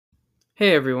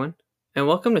Hey everyone, and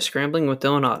welcome to Scrambling with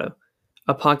Dylan Otto,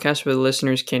 a podcast where the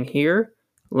listeners can hear,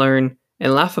 learn,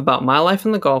 and laugh about my life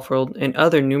in the golf world and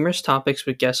other numerous topics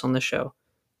with guests on the show.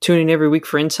 Tune in every week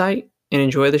for insight and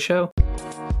enjoy the show.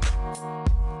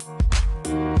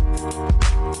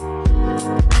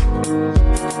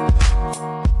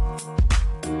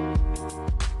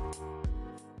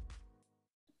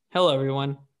 Hello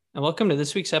everyone, and welcome to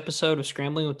this week's episode of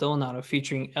Scrambling with Dylan Otto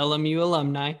featuring LMU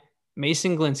alumni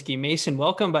Mason Glinsky. Mason,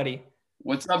 welcome, buddy.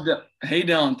 What's up? Hey,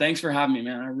 Dylan. Thanks for having me,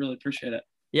 man. I really appreciate it.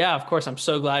 Yeah, of course. I'm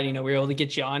so glad, we were able to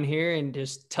get you on here and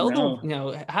just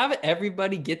have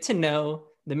everybody get to know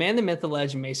the man, the myth, the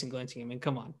legend, Mason Glinsky. I mean,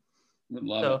 come on. Would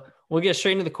love it. We'll get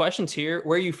straight into the questions here.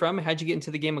 Where are you from? How'd you get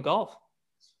into the game of golf?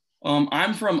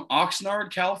 I'm from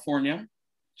Oxnard, California.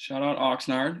 Shout out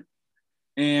Oxnard.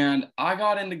 And I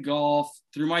got into golf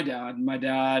through my dad. My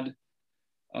dad,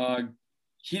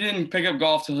 he didn't pick up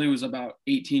golf till he was about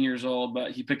 18 years old, but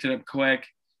he picked it up quick.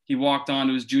 He walked on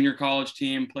to his junior college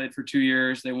team, played for 2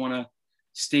 years. They won a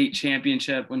state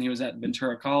championship when he was at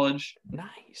Ventura College.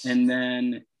 Nice. And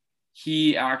then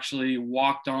he actually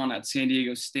walked on at San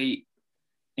Diego State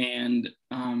and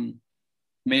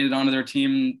made it onto their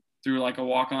team through like a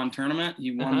walk-on tournament.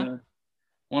 He won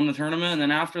the tournament. And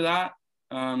then after that,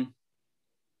 I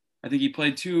think he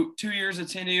played two years at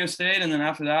San Diego State. And then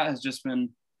after that has just been,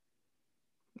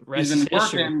 he's been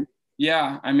working.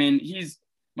 Yeah. I mean,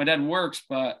 my dad works,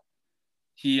 but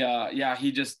he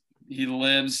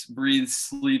lives, breathes,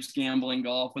 sleeps gambling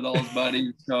golf with all his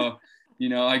buddies. So,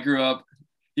 I grew up,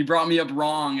 he brought me up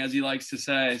wrong, as he likes to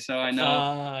say. So I know.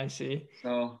 I see.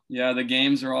 So yeah, the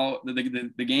games are all,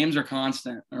 the games are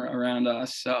constant around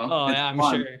us. So yeah,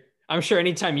 I'm sure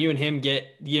anytime you and him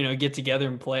get together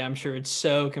and play, I'm sure it's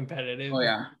so competitive. Oh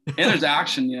yeah. And there's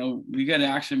action, we get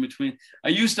action between, I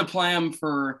used to play them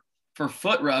for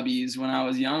foot rubbies when I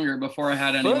was younger, before I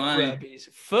had any money.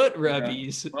 Foot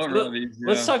rubbies. Yeah, foot rubbies. Yeah.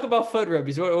 Let's talk about foot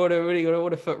rubbies.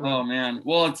 What a foot rub? Oh man.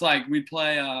 Well, it's like we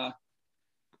play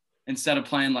instead of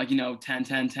playing like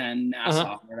 10-10-10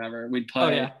 Nassau or whatever, we'd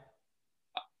play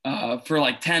for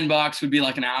like $10 would be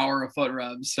like an hour of foot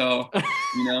rubs. So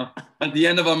at the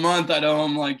end of a month I'd owe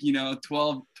him like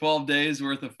 12 days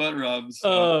worth of foot rubs.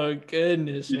 So oh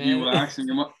goodness, man.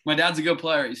 My dad's a good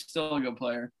player. He's still a good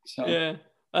player. So yeah.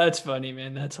 That's funny,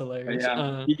 man. That's hilarious.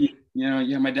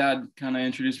 Yeah, my dad kind of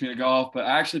introduced me to golf, but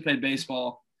I actually played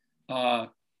baseball at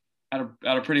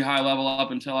a pretty high level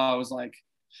up until I was like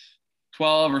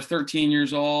 12 or 13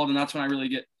 years old, and that's when I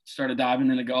really started diving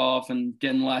into golf and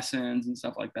getting lessons and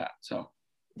stuff like that. So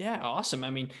yeah, awesome. I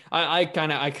mean,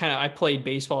 I played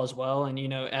baseball as well, and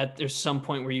there's some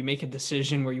point where you make a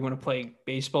decision where you want to play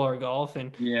baseball or golf,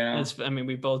 and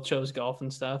we both chose golf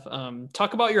and stuff.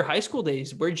 Talk about your high school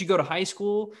days. Where did you go to high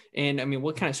school, and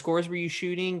what kind of scores were you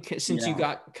shooting since you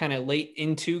got kind of late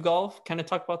into golf? Kind of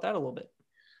talk about that a little bit.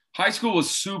 High school was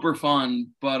super fun,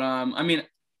 but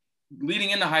leading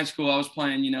into high school, I was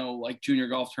playing like junior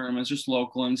golf tournaments, just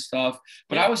local and stuff.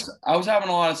 But I was having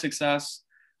a lot of success.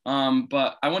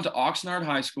 But I went to Oxnard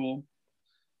High School.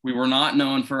 We were not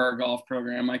known for our golf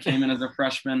program. I came in as a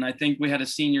freshman. I think we had a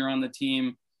senior on the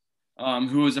team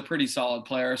who was a pretty solid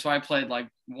player. So I played like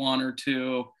one or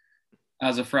two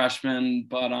as a freshman.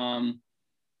 But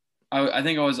I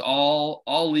think I was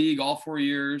all league, all 4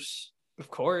 years. Of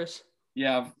course.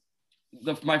 Yeah.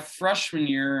 My freshman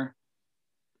year,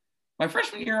 I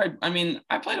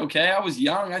played okay. I was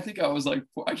young. I think I was like,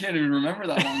 I can't even remember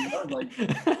that long ago. I was like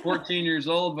 14 years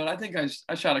old, but I think I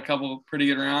shot a couple pretty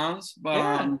good rounds.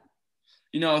 But,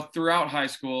 throughout high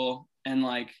school and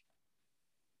like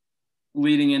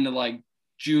leading into like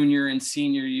junior and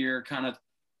senior year, kind of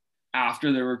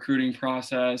after the recruiting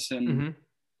process. And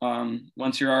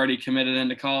once you're already committed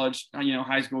into college,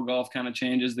 high school golf kind of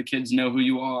changes. The kids know who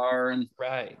you are and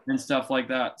stuff like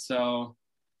that. So,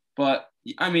 but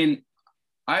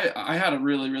I had a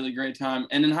really, really great time.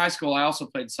 And in high school, I also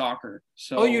played soccer.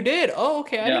 So. Oh, you did? Oh,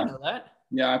 okay. I didn't know that.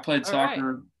 Yeah, I played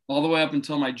soccer all the way up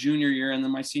until my junior year. And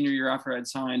then my senior year after I'd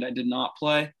signed, I did not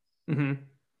play. Mm-hmm.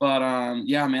 But,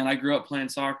 man, I grew up playing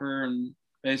soccer and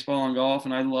baseball and golf.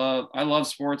 And I love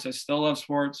sports. I still love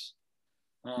sports.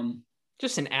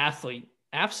 Just an athlete.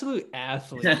 Absolute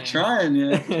athlete. Yeah, trying,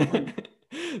 yeah.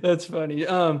 That's funny.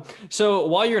 So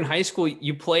while you're in high school,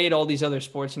 you played all these other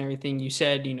sports and everything. You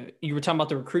said, you were talking about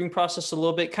the recruiting process a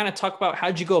little bit. Kind of talk about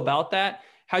how'd you go about that?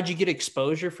 How'd you get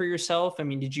exposure for yourself? I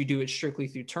mean, did you do it strictly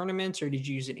through tournaments, or did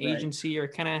you use an agency, or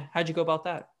kind of how'd you go about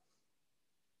that?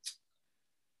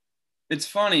 It's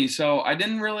funny. So I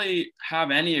didn't really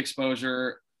have any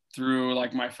exposure through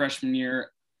like my freshman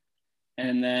year.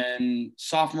 And then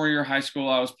sophomore year of high school,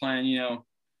 I was playing,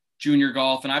 junior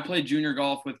golf, and I played junior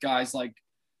golf with guys like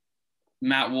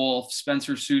Matt Wolf,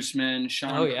 Spencer Sussman,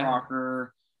 Sean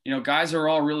Crocker, guys are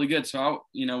all really good. So,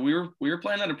 we were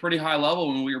playing at a pretty high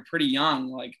level when we were pretty young.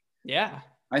 Like,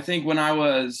 I think when I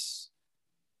was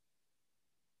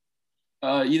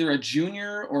either a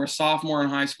junior or a sophomore in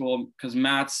high school, because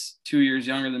Matt's 2 years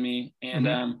younger than me,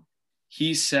 and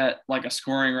he set like a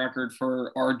scoring record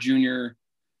for our junior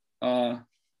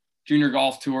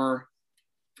golf tour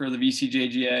for the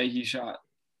VCJGA. He shot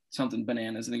something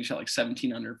bananas. I think he shot like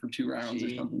 17 under for 2 rounds or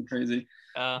something crazy.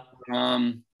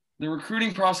 The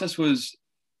recruiting process was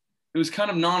kind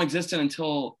of non-existent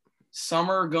until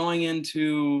summer going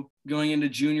into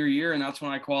junior year, and that's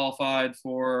when I qualified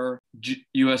for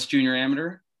U.S. Junior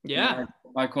Amateur. Yeah,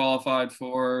 I qualified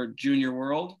for Junior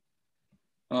World.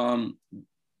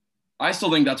 I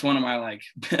still think that's one of my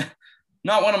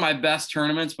not one of my best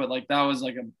tournaments, but like that was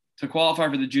like to qualify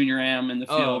for the Junior Am in the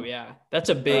field. Oh yeah, that's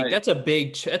a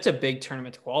big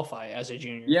tournament to qualify as a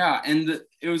junior. Yeah, and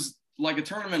it was like a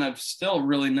tournament I've still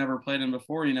really never played in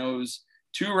before. It was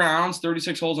 2 rounds,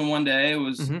 36 holes in one day.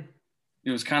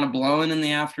 It was kind of blowing in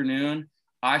the afternoon.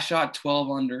 I shot 12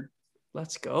 under.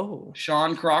 Let's go.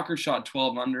 Sean Crocker shot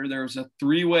 12 under. There was a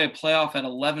 3-way playoff at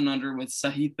 11 under with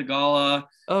Sahith Thagala.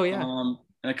 Oh yeah.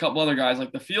 And a couple other guys.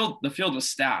 Like the field was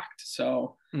stacked.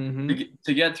 So to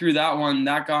get through that one,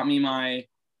 that got me my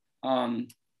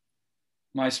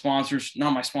sponsors,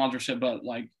 not my sponsorship, but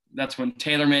like that's when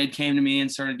TaylorMade came to me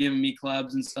and started giving me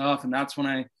clubs and stuff. And that's when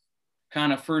I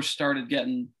kind of first started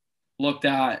getting looked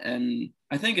at. And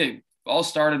I think it all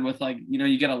started with like,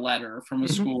 you get a letter from a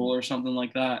school or something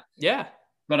like that. Yeah.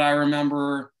 But I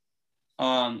remember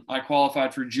I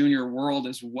qualified for Junior World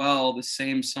as well the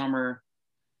same summer.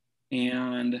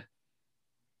 And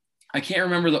I can't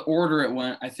remember the order it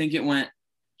went. I think it went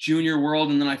Junior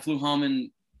World, and then I flew home, and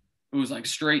it was like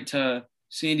straight to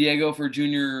San Diego for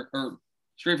junior, or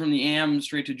straight from the AM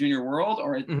straight to Junior World,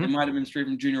 or it might have been straight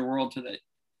from Junior World to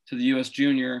the US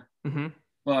Junior.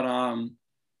 But I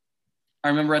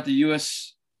remember at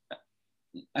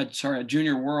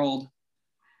Junior World,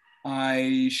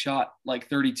 I shot like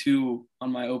 32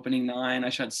 on my opening 9. I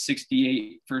shot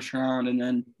 68 first round, and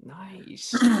then nice.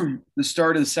 The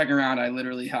start of the second round, I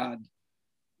literally had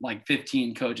like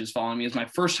 15 coaches following me. It's my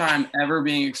first time ever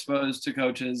being exposed to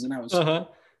coaches, and I was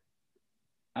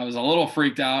I was a little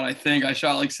freaked out. I think I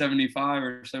shot like 75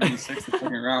 or 76 the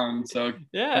second round, so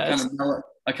yeah,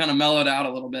 I kind of mellowed out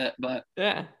a little bit, but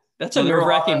yeah, that's a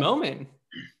nerve-wracking moment.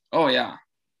 Oh yeah.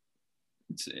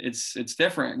 It's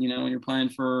different, when you're playing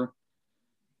for,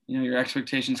 your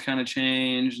expectations kind of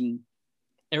change, and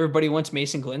everybody wants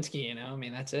Mason Glinsky, I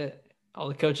mean, that's it. All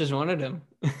the coaches wanted him.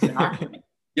 Yeah.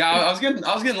 I was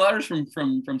getting letters from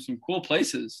some cool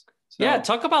places. So. Yeah.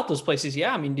 Talk about those places.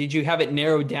 Yeah. I mean, did you have it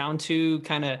narrowed down to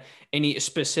kind of any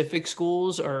specific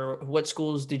schools, or what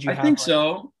schools did you have? I think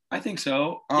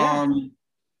so. Yeah.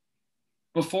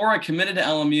 Before I committed to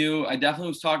LMU, I definitely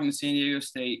was talking to San Diego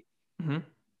State.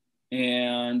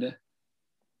 And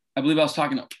I believe I was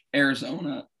talking to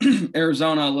Arizona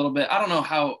a little bit. I don't know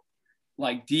how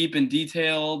like deep and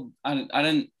detailed. I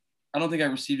don't think I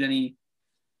received any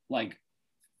like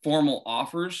formal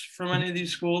offers from any of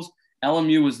these schools.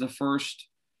 LMU was the first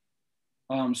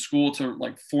school to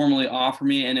like formally offer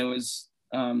me, and it was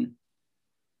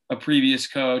a previous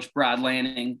coach, Brad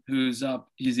Lanning, he's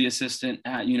the assistant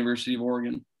at University of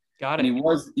Oregon. Got it. And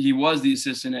he was the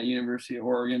assistant at University of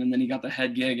Oregon, and then he got the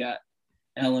head gig at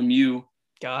LMU.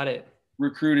 Got it.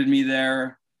 Recruited me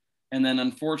there, and then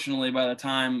unfortunately, by the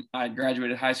time I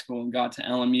graduated high school and got to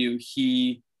LMU,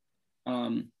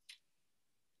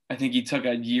 I think he took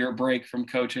a year break from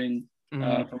coaching from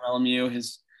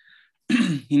LMU.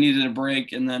 He needed a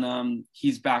break, and then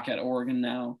he's back at Oregon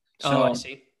now. So, I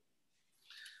see.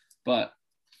 But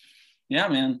yeah,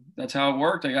 man, that's how it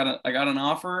worked. I got an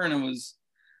offer, and it was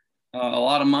a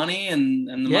lot of money, and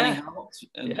the money helped.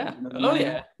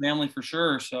 And family for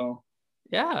sure. So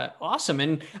yeah, awesome.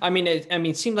 And I mean,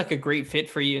 it seemed like a great fit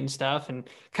for you and stuff. And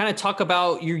kind of talk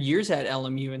about your years at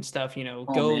LMU and stuff. Kind of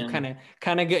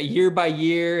go year by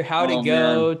year, how'd it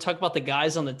go? Man. Talk about the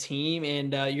guys on the team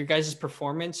and your guys'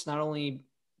 performance, not only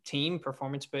team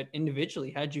performance but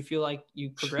individually. How'd you feel like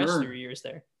you progressed through your years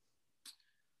there?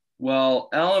 Well,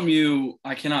 LMU,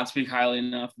 I cannot speak highly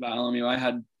enough about LMU. I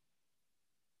had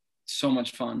so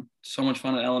much fun at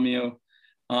LMU.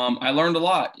 I learned a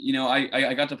lot.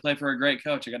 I got to play for a great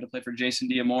coach. I got to play for Jason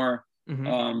Diamore,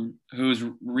 who's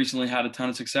recently had a ton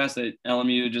of success at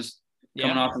LMU, just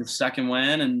coming off his second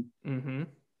win. And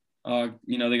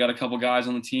They got a couple guys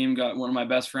on the team. Got one of my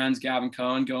best friends, Gavin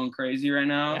Cohen, going crazy right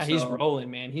now. Yeah, he's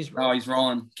rolling, man. He's rolling. Oh, he's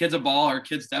rolling. Kid's a baller.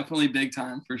 Kid's definitely big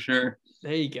time for sure.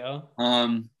 There you go.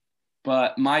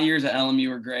 But my years at LMU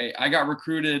were great. I got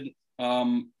recruited,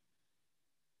 and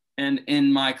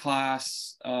in my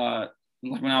class, like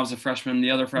when I was a freshman,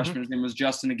 the other freshman, his name was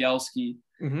Justin Nagelski.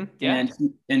 Yeah.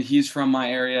 And he's from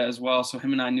my area as well. So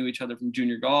him and I knew each other from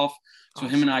junior golf. So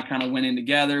him and I kind of went in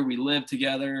together. We lived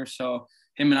together. So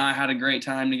him and I had a great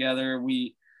time together.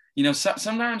 We,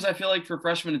 sometimes I feel like for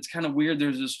freshmen, it's kind of weird.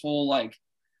 There's this whole like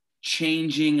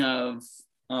changing of,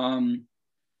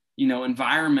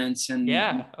 environments and you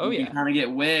kind of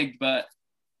get wigged. But,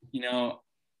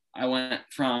 I went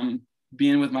from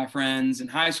being with my friends in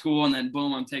high school and then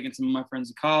boom, I'm taking some of my friends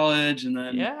to college and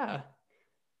then. Yeah.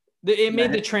 It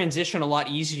made the transition a lot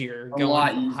easier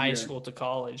going from high school to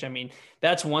college. I mean,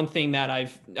 that's one thing that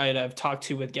I've talked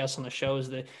to with guests on the show is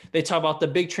that they talk about the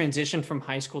big transition from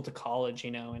high school to college,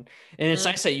 and it's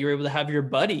nice that you were able to have your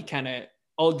buddy kind of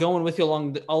all going with you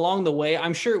along the way.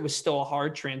 I'm sure it was still a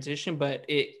hard transition, but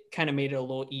it kind of made it a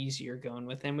little easier going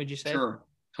with him. Would you say? Sure,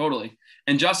 totally.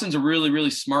 And Justin's a really, really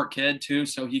smart kid too.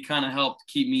 So he kind of helped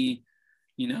keep me,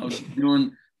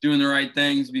 doing the right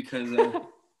things because,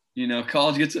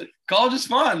 college is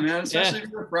fun, man, especially if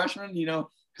you're a freshman,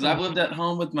 because I've lived at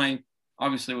home with my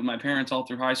parents all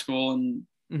through high school and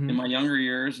in my younger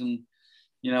years. And,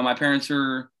 my parents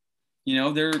are,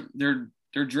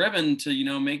 they're driven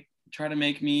to, try to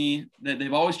make me that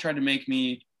they've always tried to make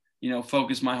me,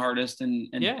 focus my hardest and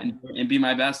be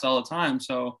my best all the time.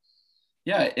 So,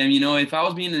 yeah. And, if I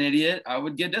was being an idiot, I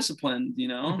would get disciplined,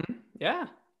 Yeah.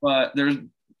 But there's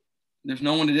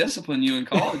no one to discipline you in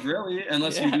college, really,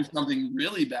 unless you do something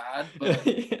really bad. But,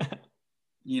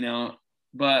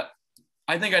 but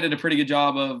I think I did a pretty good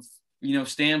job of,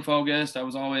 staying focused. I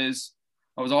was always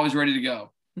ready to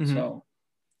go. So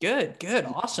good.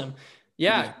 Awesome.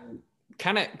 Yeah.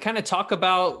 Kind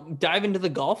of dive into the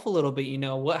golf a little bit,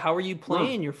 how were you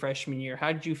playing your freshman year?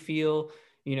 How did you feel,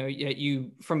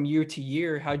 from year to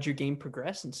year, how'd your game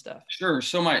progress and stuff? Sure.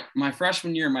 So my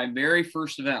freshman year, my very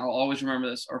first event, I'll always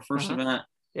remember this. Our first event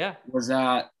was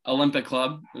at Olympic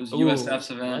Club. It was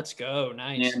USF's event. Let's go.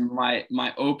 Nice. And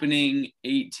my opening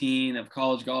 18 of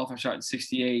college golf, I shot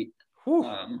 68.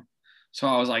 So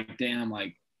I was like, damn,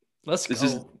 like, let's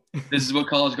go. This is what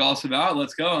college golf's about.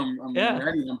 Let's go. I'm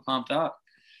ready. I'm pumped up.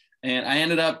 And I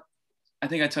ended up, I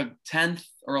think I took 10th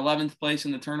or 11th place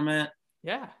in the tournament.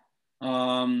 Yeah.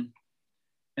 And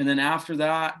then after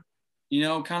that,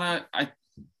 I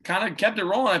kind of kept it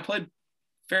rolling. I played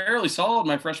fairly solid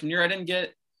my freshman year. I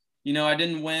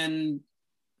didn't win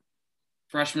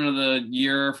freshman of the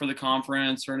year for the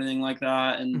conference or anything like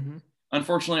that. And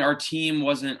unfortunately our team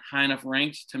wasn't high enough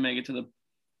ranked to make it to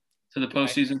the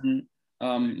postseason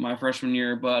my freshman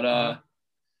year. But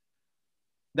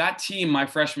that team my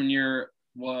freshman year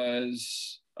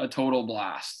was a total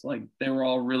blast. Like they were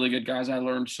all really good guys. I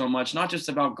learned so much, not just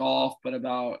about golf, but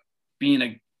about being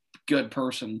a good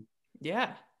person.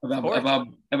 Yeah.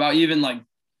 About even like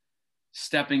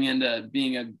stepping into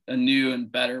being a new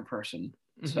and better person.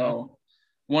 So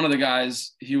one of the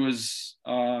guys, he was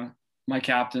my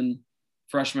captain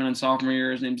freshman and sophomore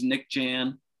year. His name's Nick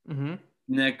Jan.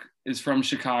 Nick is from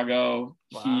Chicago.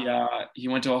 Wow. He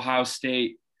went to Ohio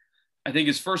State, I think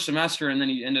his first semester, and then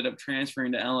he ended up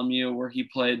transferring to LMU where he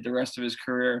played the rest of his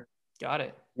career. Got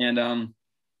it. And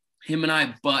him and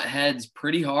I butt heads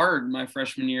pretty hard my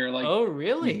freshman year. Like, oh,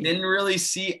 really? Didn't really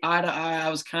see eye to eye. I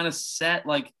was kind of set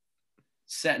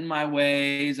in my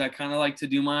ways. I kind of like to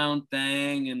do my own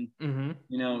thing. And,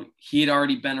 he'd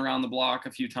already been around the block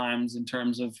a few times in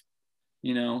terms of,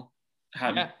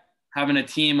 having a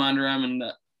team under him and,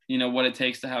 what it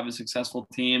takes to have a successful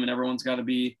team. And everyone's got to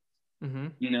be,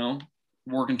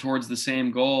 working towards the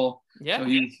same goal. Yeah. So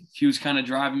he was kind of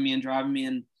driving me.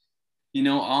 And,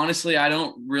 honestly, I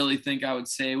don't really think I would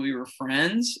say we were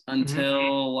friends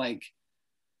until like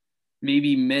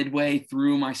maybe midway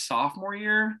through my sophomore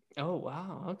year. Oh,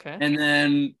 wow. Okay. And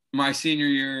then my senior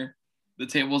year, the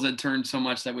tables had turned so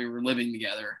much that we were living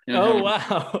together.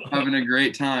 Having a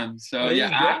great time. So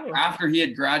after he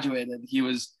had graduated,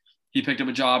 he picked up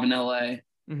a job in LA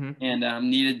and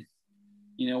needed,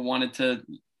 wanted to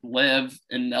live,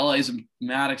 and LA is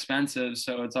mad expensive.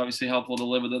 So it's obviously helpful to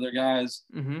live with other guys.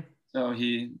 So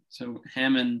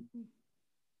him and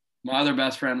my other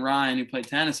best friend, Ryan, who played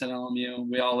tennis at LMU,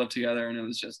 we all lived together, and it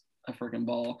was just a freaking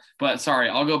ball. But sorry,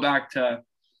 I'll go back to.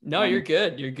 No, you're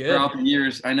good. You're good. Throughout the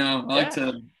years, I know. I like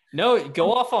to No,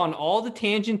 go off on all the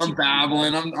tangents. I'm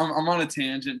babbling. I'm on a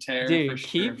tangent tear. Dude, for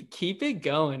sure. keep it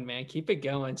going, man. Keep it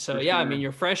going. So For yeah, I sure. mean,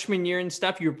 your freshman year and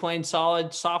stuff, you were playing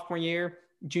solid. Sophomore year,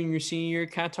 junior, senior year.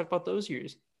 Kind of talk about those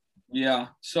years. Yeah.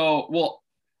 So, well,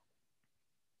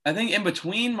 I think in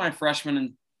between my freshman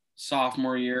and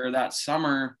sophomore year, that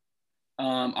summer,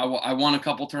 I won a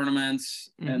couple tournaments,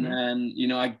 and then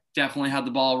I definitely had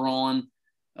the ball rolling,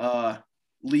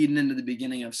 leading into the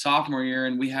beginning of sophomore year,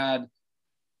 and we had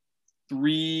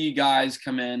 3 guys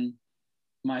come in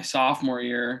my sophomore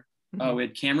year. We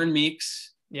had Cameron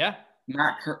Meeks, yeah,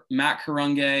 Matt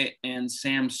Karunge, and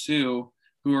Sam Sue,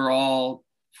 who are all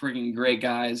freaking great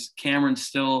guys. Cameron's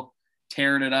still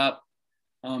tearing it up.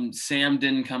 Sam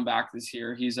didn't come back this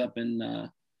year. He's up in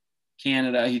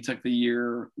Canada. He took the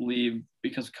year leave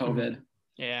because of COVID.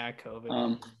 Yeah,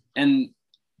 COVID. And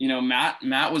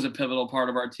Matt was a pivotal part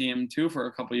of our team too for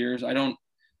a couple of years. I don't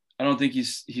think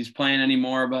he's playing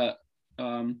anymore, but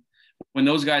when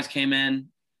those guys came in,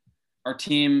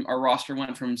 our roster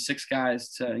went from 6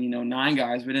 guys to 9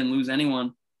 guys. We didn't lose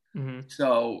anyone.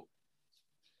 So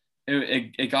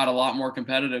it got a lot more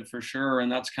competitive for sure.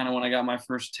 And that's kind of when I got my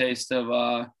first taste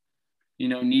of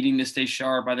needing to stay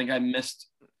sharp. I think I missed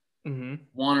 1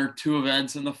 or 2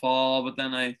 events in the fall, but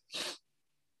then I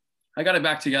got it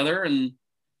back together and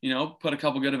put a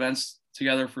couple good events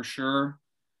together for sure.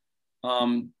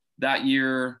 That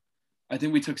year I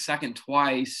think we took second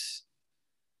twice.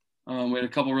 We had a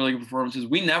couple really good performances.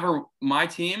 My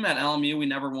team at LMU, we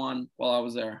never won while I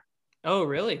was there. Oh,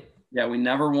 really? Yeah, we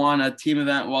never won a team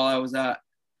event while I was at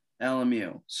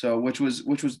LMU. So which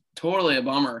was totally a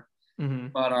bummer.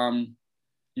 But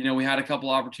we had a couple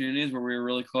opportunities where we were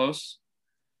really close,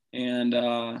 and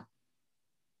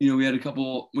we had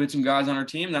some guys on our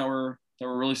team that were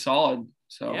really solid.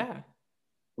 So yeah,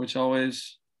 which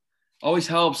always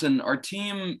helps. And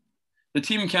the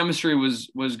team chemistry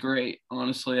was great.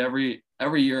 Honestly, every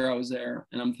year I was there,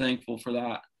 and I'm thankful for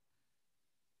that.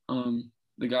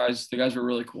 The guys were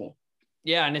really cool.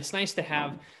 Yeah, and it's nice to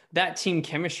have that team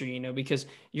chemistry, because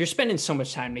you're spending so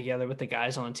much time together with the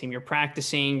guys on the team. You're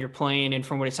practicing, you're playing, and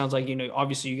from what it sounds like,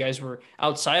 obviously you guys were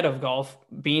outside of golf,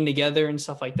 being together and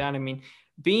stuff like that. I mean,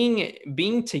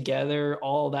 being together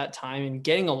all that time and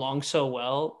getting along so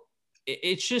well,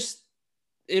 it's just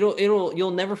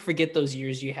you'll never forget those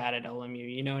years you had at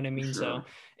LMU. You know what I mean? Sure. So,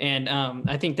 and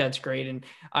I think that's great. And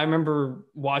I remember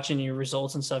watching your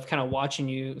results and stuff, kind of watching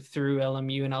you through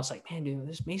LMU, and I was like, man, dude,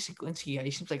 this Mason Glinsky guy,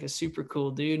 he seems like a super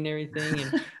cool dude and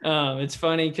everything. And it's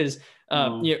funny because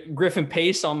Griffin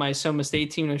Pace on my Soma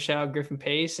State team, shout out Griffin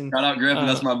Pace. And shout out Griffin,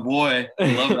 that's my boy.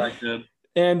 I love that kid.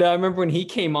 And I remember when he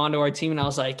came onto our team, and I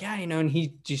was like, yeah, and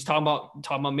he just talking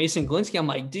about Mason Glinsky. I'm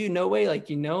like, dude, no way, like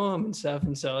him and stuff.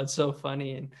 And so it's so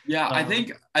funny. And yeah, I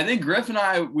think Griff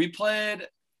and we played.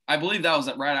 I believe that was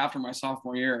right after my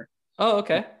sophomore year. Oh,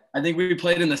 okay. I think we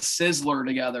played in the Sizzler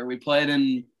together. We played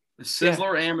in the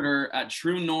Sizzler Amateur at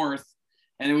True North,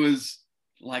 and it was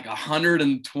like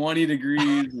 120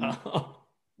 degrees.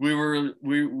 And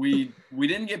we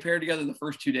didn't get paired together the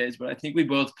first 2 days, but I think we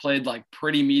both played like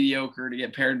pretty mediocre to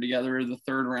get paired together the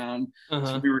third round.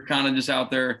 So we were kind of just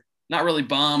out there, not really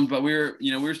bummed, but we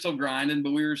were still grinding,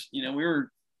 but we were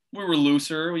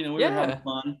looser, we were having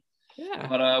fun. Yeah.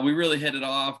 But we really hit it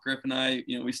off. Griff and I,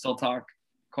 we still talk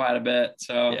quite a bit.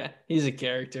 So yeah, he's a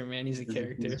character, man. He's a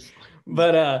character.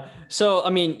 But so I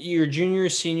mean, your junior,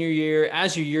 senior year,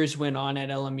 as your years went on at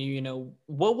LMU,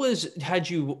 had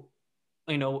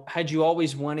you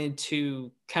always wanted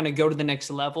to kind of go to the next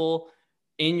level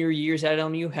in your years at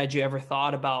LMU? Had you ever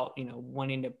thought about,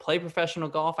 wanting to play professional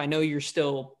golf? I know you're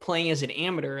still playing as an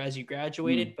amateur as you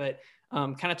graduated, but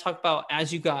kind of talk about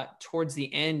as you got towards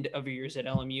the end of your years at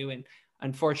LMU, and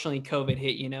unfortunately COVID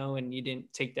hit, and you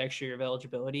didn't take the extra year of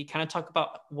eligibility. Kind of talk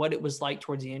about what it was like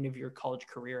towards the end of your college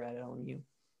career at LMU.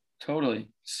 Totally.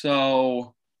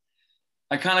 So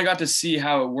I kind of got to see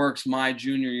how it works my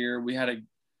junior year. We had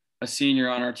a senior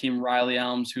on our team, Riley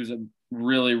Elms, who's a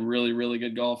really, really, really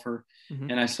good golfer.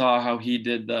 And I saw how he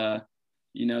did the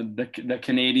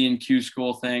Canadian Q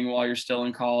school thing while you're still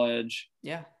in college.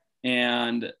 Yeah.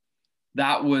 And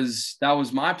that was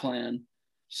my plan.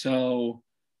 So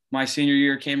my senior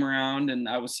year came around and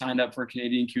I was signed up for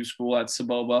Canadian Q school at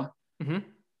Saboba.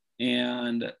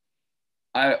 And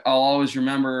I'll always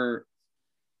remember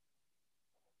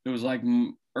it was like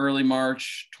early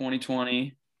March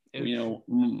 2020.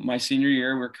 My senior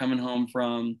year, we're coming home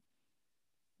from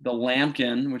the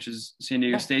Lambkin, which is San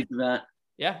Diego State's event.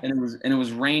 Yeah. And it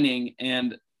was raining,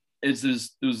 and it was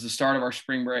the start of our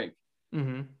spring break.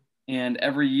 And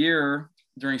every year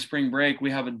during spring break,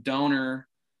 we have a donor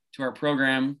to our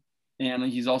program, and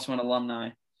he's also an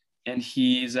alumni. and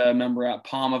he's a member at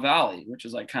Palma Valley, which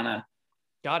is like kind of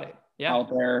got it. Yeah. out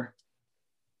there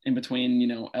in between,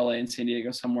 LA and San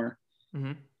Diego somewhere.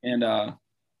 Mm-hmm. And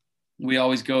we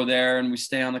always go there and we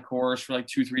stay on the course for like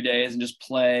 2-3 days and just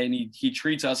play. And he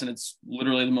treats us, and it's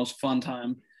literally the most fun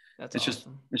time. It's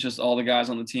awesome. It's just all the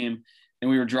guys on the team. And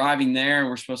we were driving there, and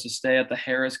we're supposed to stay at the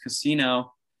Harrah's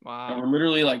Casino. Wow. And we're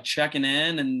literally like checking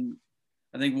in. And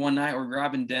I think one night we're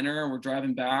grabbing dinner, we're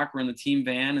driving back, we're in the team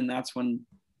van. And that's when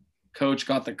coach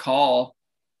got the call.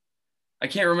 I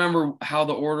can't remember how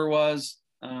the order was,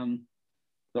 the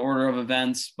order of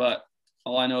events, but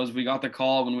all I know is we got the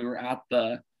call when we were at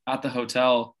the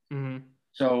hotel. Mm-hmm.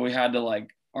 So we had to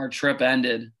our trip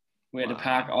ended. We had to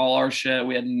pack all our shit.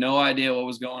 We had no idea what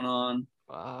was going on.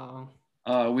 Wow.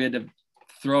 We had to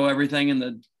throw everything in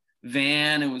the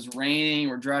van. It was raining.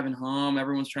 We're driving home.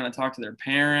 Everyone's trying to talk to their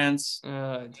parents.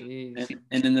 Oh, geez.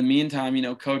 And in the meantime,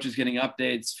 coach is getting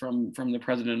updates from the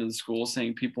president of the school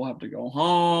saying people have to go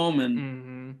home, and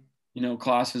mm-hmm.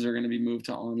 Classes are going to be moved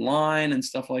to online and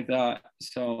stuff like that.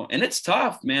 So, and it's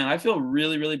tough, man. I feel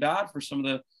really, really bad for some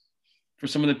of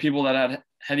the people that had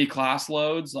heavy class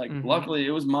loads. Mm-hmm. Luckily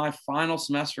it was my final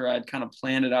semester. I'd kind of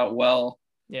planned it out well.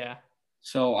 Yeah.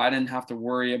 So I didn't have to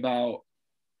worry about,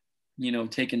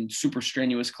 taking super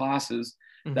strenuous classes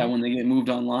mm-hmm. that when they get moved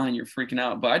online, you're freaking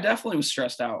out. But I definitely was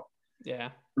stressed out. Yeah,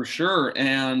 for sure.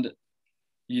 And,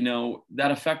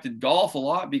 that affected golf a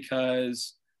lot,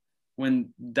 because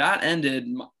when that ended,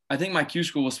 I think my Q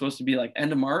school was supposed to be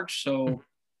end of March. So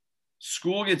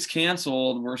school gets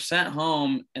canceled, we're sent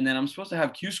home, and then I'm supposed to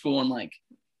have Q school in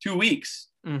 2 weeks.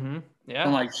 Mm-hmm.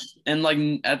 Yeah.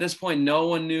 And at this point, no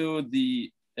one knew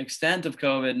the extent of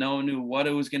COVID. No one knew what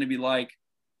it was going to be like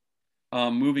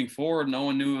moving forward. No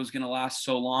one knew it was going to last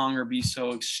so long or be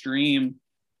so extreme.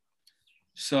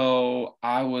 So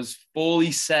I was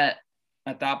fully set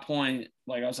at that point.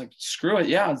 I was like, screw it.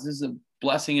 Yeah, this is a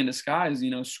blessing in disguise.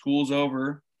 School's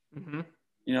over. Mm-hmm.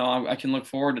 I can look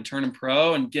forward to turning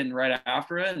pro and getting right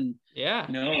after it. And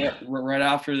right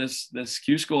after this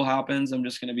Q school happens, I'm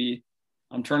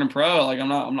turning pro.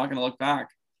 I'm not going to look back.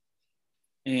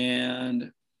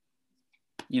 And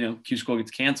Q school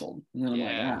gets canceled, and then I'm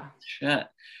like, oh shit.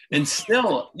 And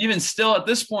even still at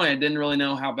this point, I didn't really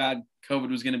know how bad COVID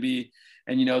was going to be.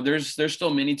 And there's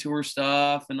still mini tour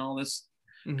stuff and all this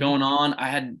mm-hmm. going on.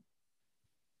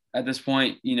 At this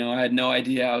point, I had no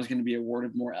idea I was going to be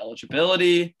awarded more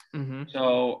eligibility. Mm-hmm.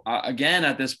 So again,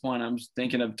 at this point, I'm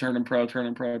thinking of turning pro.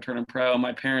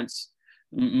 My parents,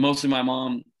 mostly my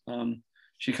mom,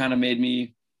 she kind of made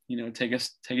me, take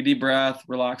a deep breath,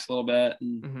 relax a little bit,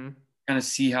 and mm-hmm. kind of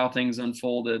see how things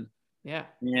unfolded. Yeah.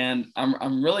 And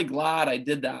I'm really glad I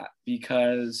did that,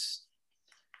 because,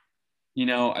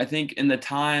 I think in the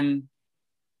time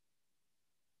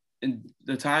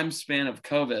span of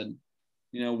COVID,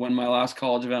 when my last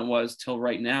college event was till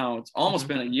right now, it's almost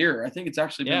mm-hmm. been a year. I think it's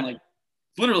actually been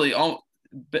literally a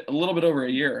little bit over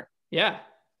a year. Yeah.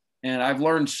 And I've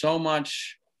learned so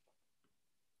much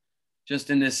just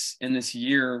in this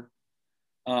year,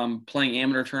 playing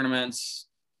amateur tournaments,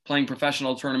 playing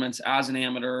professional tournaments as an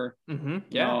amateur. Mm-hmm.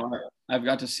 Yeah. I've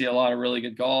got to see a lot of really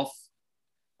good golf.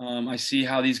 I see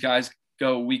how these guys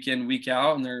go week in, week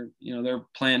out, and they're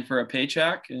playing for a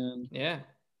paycheck. And yeah,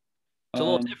 it's a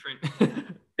little different.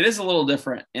 It is a little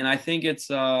different. And I think it's,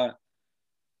 for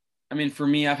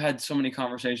me, I've had so many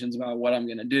conversations about what I'm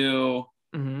going to do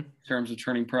mm-hmm. in terms of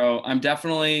turning pro. I'm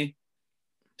definitely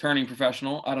turning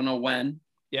professional. I don't know when.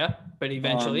 Yeah, but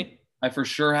eventually. I for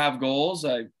sure have goals.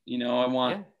 I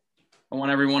want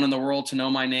everyone in the world to know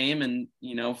my name in,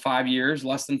 5 years,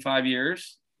 less than 5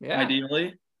 years,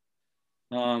 ideally.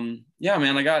 Yeah,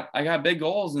 man, I got big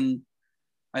goals, and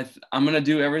I'm going to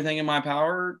do everything in my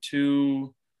power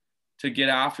to get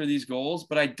after these goals,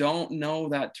 but I don't know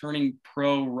that turning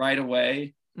pro right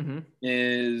away mm-hmm.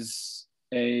 is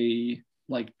a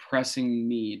pressing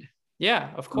need. Yeah,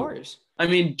 of course.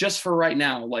 Just for right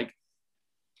now,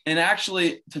 and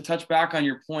actually, to touch back on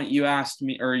your point, you asked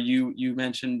me, or you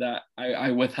mentioned that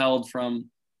I withheld from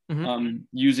mm-hmm.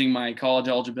 Using my college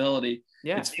eligibility.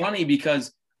 Yeah. It's funny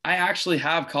because I actually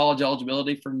have college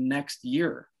eligibility for next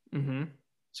year. Mm-hmm.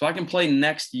 So I can play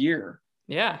next year.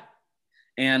 Yeah.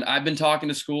 And I've been talking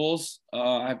to schools.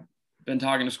 I've been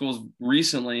talking to schools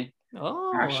recently.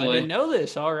 Oh, actually. I didn't know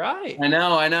this. All right. I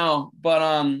know.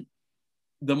 But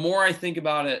the more I think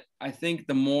about it, I think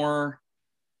the more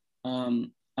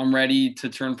I'm ready to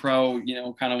turn pro,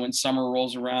 kind of when summer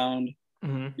rolls around,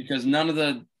 mm-hmm. because I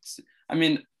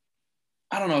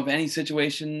don't know if any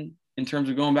situation in terms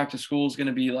of going back to school is going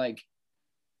to be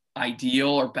ideal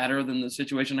or better than the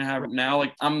situation I have now.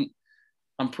 I'm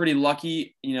I'm pretty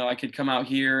lucky. You know, I could come out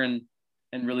here and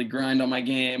really grind on my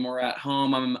game, or at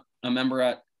home. I'm a member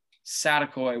at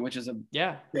Saticoy, which is a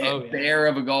bear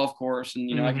of a golf course. And,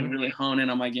 you know, I can really hone in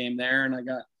on my game there. And I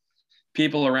got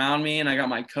people around me, and I got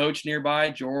my coach nearby,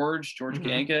 George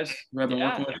Gankis, who I've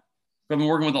been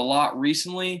working with a lot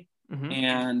recently.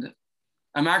 And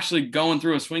I'm actually going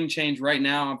through a swing change right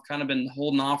now. I've kind of been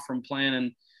holding off from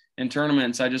playing in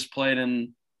tournaments. I just played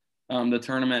in the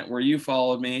tournament where you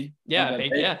followed me.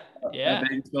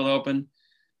 Bakersfield Open.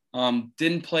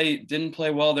 Didn't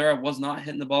play well there. I was not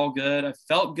hitting the ball good. I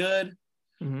felt good.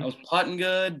 I was putting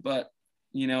good, but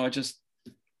you know, it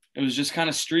was just kind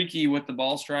of streaky with the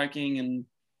ball striking, and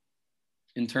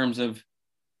in terms of,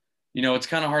 you know, it's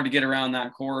kind of hard to get around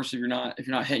that course if you're not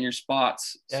hitting your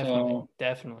spots.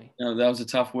 Definitely. You know, that was a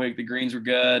tough week. The greens were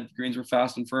good. The greens were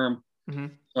fast and firm.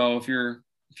 So if you're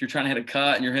trying to hit a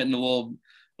cut and you're hitting a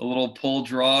little pull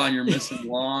draw and you're missing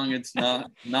long, it's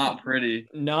not pretty.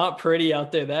 Not pretty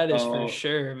out there. That is for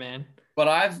sure, man. But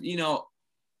I've, you know,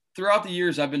 throughout the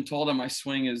years, I've been told that my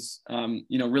swing is,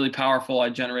 you know, really powerful. I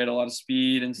generate a lot of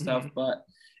speed and stuff, but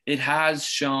it has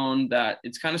shown that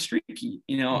it's kind of streaky.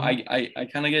 You know, I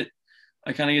kind of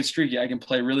get streaky. I can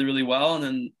play really, really well. And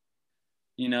then,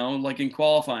 you know, like in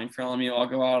qualifying for LMU, I'll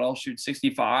go out, I'll shoot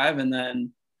 65, and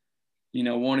then, you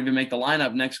know, won't even make the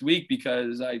lineup next week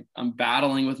because I'm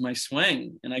battling with my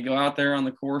swing. And I go out there on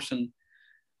the course and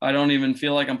I don't even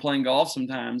feel like I'm playing golf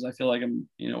sometimes. I feel like I'm,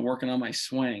 you know, working on my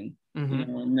swing, you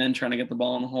know, and then trying to get the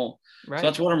ball in the hole. Right.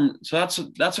 So that's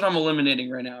what I'm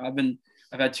eliminating right now.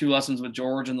 I've had 2 lessons with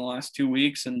George in the last 2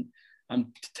 weeks, and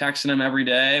I'm texting him every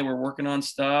day. We're working on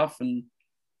stuff, and,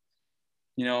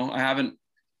 you know, I haven't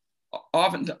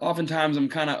oftentimes I'm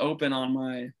kind of open on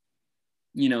my,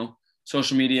 you know,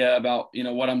 social media about, you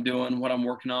know, what I'm doing, what I'm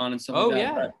working on and stuff like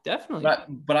that. Yeah, definitely.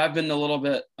 But I've been a little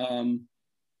bit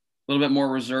more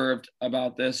reserved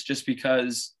about this, just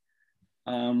because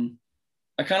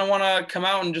I kind of want to come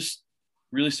out and just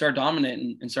really start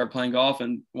dominating and start playing golf,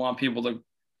 and I want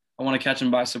to catch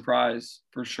them by surprise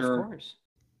for sure. Of course.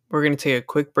 We're going to take a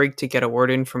quick break to get a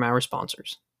word in from our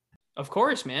sponsors. Of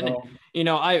course, man. You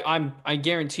know, I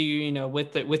guarantee you, you know,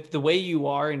 with the way you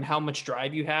are and how much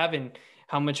drive you have and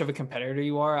how much of a competitor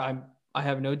you are, I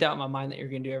have no doubt in my mind that you're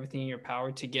going to do everything in your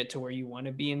power to get to where you want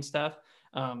to be and stuff.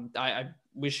 I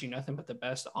wish you nothing but the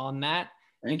best on that.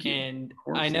 Thank you. And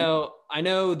I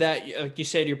know that, like you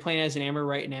said, you're playing as an amateur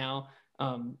right now.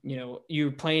 You know,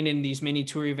 you're playing in these mini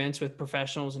tour events with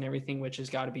professionals and everything, which has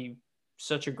got to be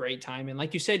such a great time. And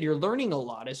like you said, you're learning a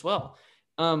lot as well.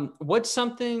 What's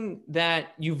something that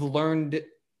you've learned,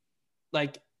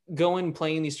 like going,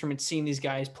 playing these tournaments, seeing these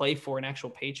guys play for an actual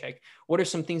paycheck? What are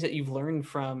some things that you've learned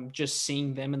from just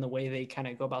seeing them and the way they kind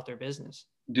of go about their business?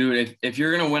 Dude, if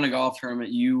you're going to win a golf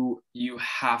tournament, you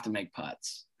have to make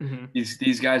putts.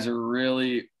 These guys are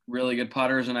really, really good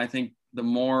putters. And I think the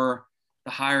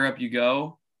higher up you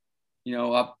go, you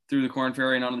know, up through the Korn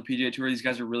Ferry and onto the PGA Tour, these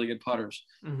guys are really good putters.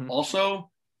 Also,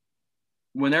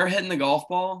 when they're hitting the golf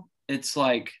ball, it's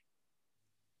like,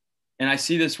 and I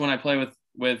see this when I play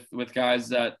with guys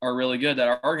that are really good, that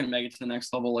are going to make it to the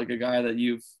next level, like a guy that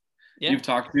you've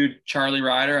talked to, Charlie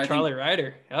Ryder. Charlie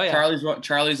Ryder. Oh yeah.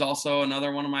 Charlie's also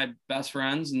another one of my best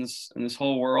friends in this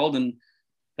whole world. And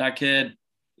that kid,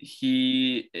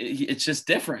 he it's just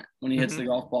different when he hits the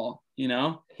golf ball, you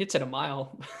know, hits it a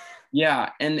mile. Yeah.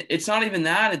 And it's not even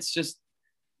that. It's just,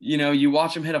 you know, you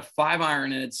watch him hit a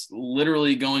 5-iron and it's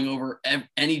literally going over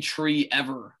any tree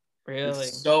ever. Really?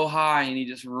 It's so high, and he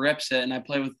just rips it. And I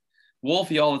play with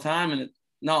Wolfie all the time, and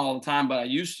not all the time, but I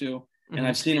used to, and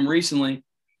I've seen him recently.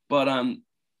 But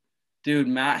dude,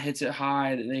 Matt hits it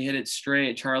high. They hit it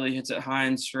straight. Charlie hits it high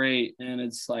and straight, and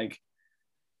it's like,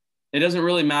 it doesn't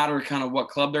really matter kind of what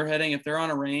club they're hitting. If they're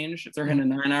on a range, if they're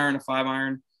hitting a 9-iron, a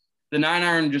 5-iron, the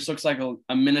 9-iron just looks like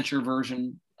a miniature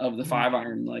version of the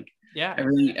 5-iron. Like, yeah,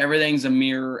 everything's a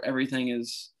mirror. Everything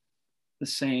is the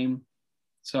same.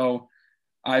 So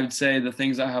I would say the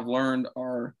things I have learned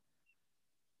are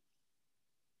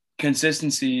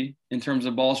consistency in terms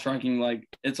of ball striking. Like,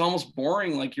 it's almost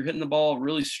boring. Like, you're hitting the ball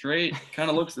really straight, kind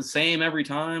of looks the same every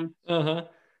time.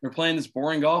 They're playing this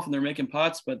boring golf and they're making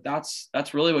putts, but that's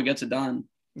really what gets it done.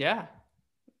 Yeah.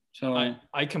 So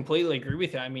I completely agree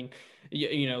with you. I mean,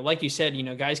 you know, like you said, you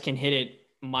know, guys can hit it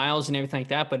miles and everything like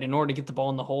that, but in order to get the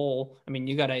ball in the hole, I mean,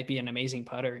 you got to be an amazing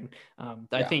putter. And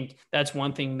I think that's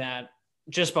one thing that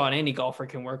just about any golfer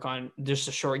can work on, just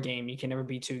a short game. You can never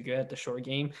be too good at the short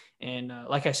game. And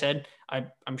like I said,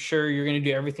 I'm sure you're going to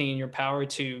do everything in your power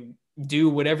to do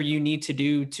whatever you need to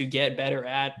do to get better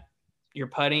at your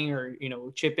putting, or, you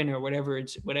know, chipping, or whatever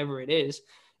it is,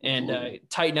 and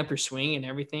tighten up your swing and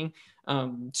everything.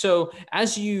 So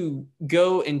as you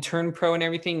go and turn pro and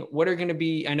everything, what are going to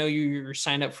be, I know you're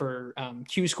signed up for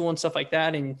Q school and stuff like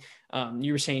that. And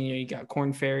you were saying, you got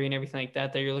Corn Ferry and everything like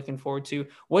that you're looking forward to.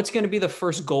 What's going to be the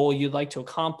first goal you'd like to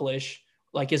accomplish?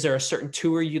 Like, is there a certain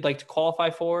tour you'd like to qualify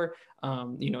for,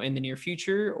 in the near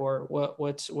future, or what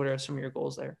are some of your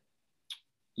goals there?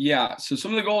 Yeah. So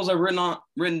some of the goals I've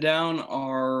written down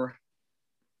are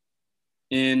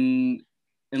in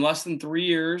less than 3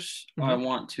 years, I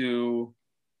want to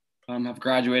have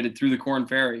graduated through the Corn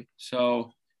Ferry.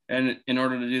 So, and in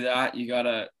order to do that, you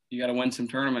gotta win some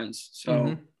tournaments.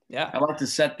 So I like to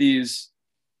set these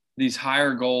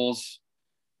higher goals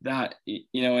that,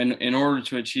 in order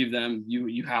to achieve them,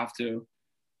 you have to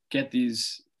get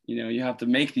these, you have to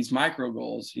make these micro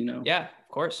goals, Yeah, of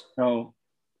course. So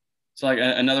it's like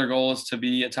another goal is to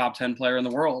be a top 10 player in the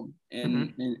world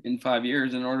in 5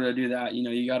 years. In order to do that,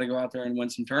 you got to go out there and win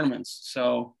some tournaments.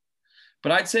 So,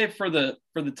 but I'd say for the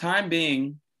time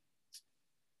being,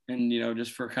 and,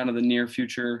 just for kind of the near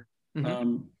future,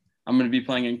 I'm going to be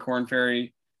playing in Corn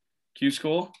Ferry Q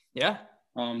School. Yeah.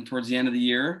 Towards the end of the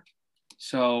year.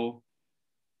 So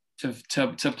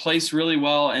to place really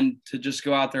well and to just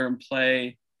go out there and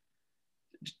play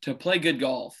good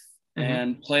golf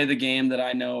and play the game that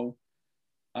I know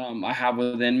I have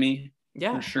within me.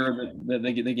 Yeah, for sure.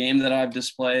 The game that I've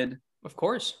displayed, of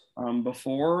course,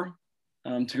 before,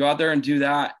 to go out there and do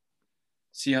that,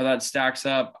 see how that stacks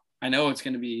up. I know it's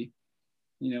going to be,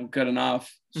 good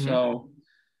enough. So,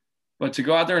 but to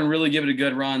go out there and really give it a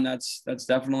good run, that's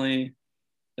definitely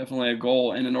a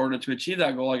goal. And in order to achieve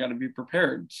that goal, I got to be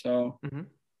prepared. So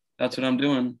that's what I'm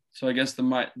doing. So I guess the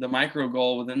micro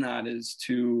goal within that is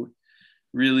to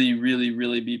really, really,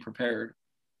 really be prepared.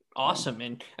 Awesome.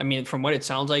 And I mean, from what it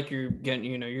sounds like, you're getting,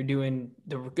 you're doing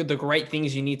the right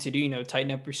things you need to do,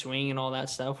 tighten up your swing and all that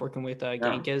stuff, working with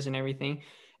Genkes and everything.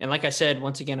 And like I said,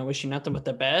 once again, I wish you nothing but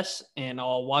the best, and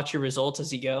I'll watch your results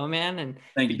as you go, man. And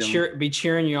be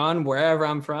cheering you on wherever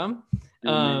I'm from.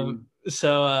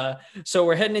 So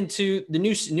we're heading into the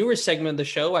newer segment of the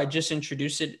show. I just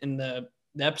introduced it in the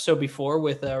episode before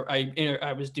with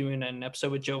I was doing an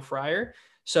episode with Joe Fryer.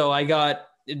 So I got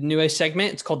a new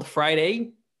segment. It's called the Fried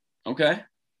Egg. Okay.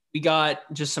 We got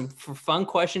just some fun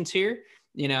questions here.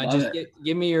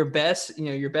 Give me your best,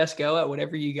 your best go at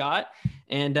whatever you got.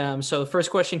 And so the first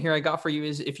question here I got for you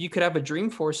is, if you could have a dream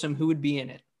foursome, who would be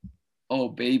in it? Oh,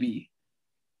 baby.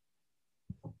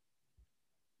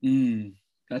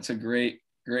 That's a great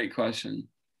question.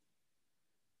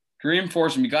 Dream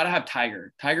foursome, you got to have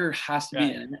Tiger. Tiger has to be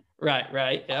in it.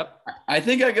 Right. Yep. I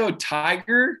think I go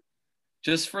Tiger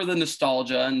just for the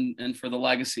nostalgia and for the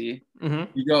legacy.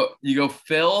 You go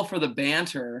Phil for the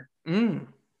banter.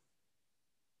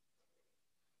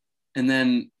 And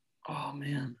then, oh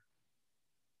man,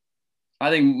 I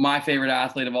think my favorite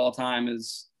athlete of all time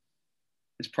is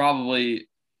probably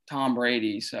Tom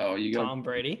Brady. So you go Tom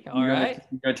Brady. All right.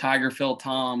 You go Tiger, Phil,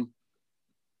 Tom.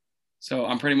 So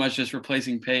I'm pretty much just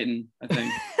replacing Peyton, I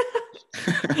think.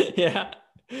 Yeah.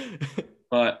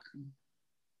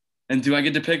 And do I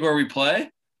get to pick where we play?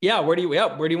 Yeah. Where do you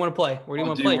want to play? Where do you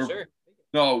want to play? Sure.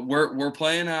 No, we're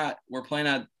playing at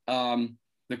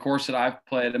the course that I've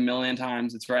played a million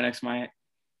times. It's right next to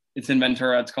it's in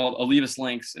Ventura. It's called Olivas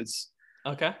Links. It's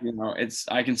okay.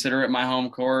 I consider it my home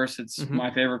course. It's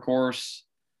my favorite course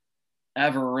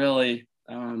ever, really.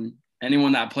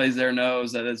 Anyone that plays there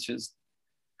knows that it's just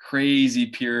crazy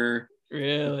pure.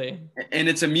 Really? And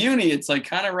it's a muni. It's like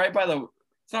kind of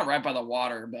it's not right by the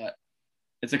water, but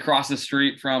it's across the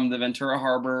street from the Ventura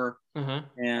Harbor.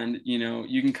 And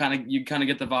you can kind of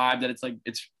get the vibe that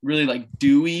it's really like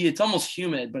dewy. It's almost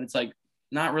humid, but it's like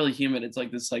not really humid. It's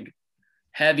like this like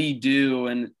heavy dew,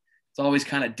 and it's always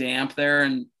kind of damp there.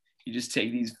 And you just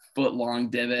take these foot-long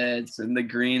divots, and the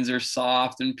greens are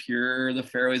soft and pure. The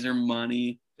fairways are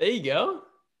money. There you go.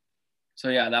 So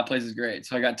yeah, that place is great.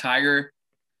 So I got Tiger,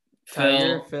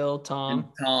 Phil,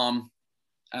 Tom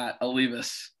at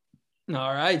Olivas.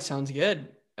 All right, sounds good.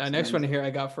 Next one here I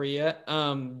got for you.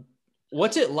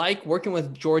 What's it like working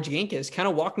with George Genkes? Kind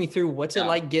of walk me through what's it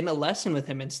like getting a lesson with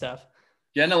him and stuff.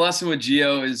 Getting a lesson with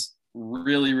Gio is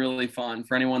really, really fun.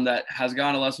 For anyone that has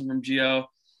gotten a lesson from Gio,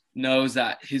 knows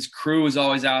that his crew is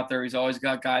always out there. He's always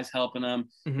got guys helping him.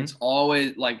 It's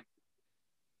always like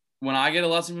when I get a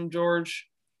lesson from George,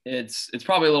 it's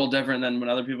probably a little different than when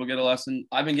other people get a lesson.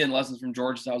 I've been getting lessons from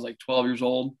George since I was like 12 years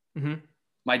old.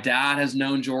 My dad has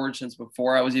known George since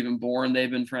before I was even born. They've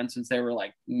been friends since they were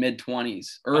like mid-20s,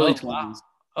 early 20s. Wow.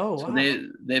 Oh, wow. So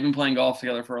they've been playing golf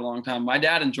together for a long time. My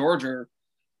dad and George are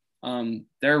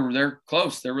they're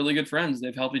close. They're really good friends.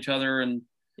 They've helped each other, and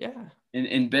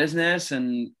in business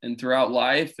and throughout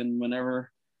life. And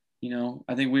whenever,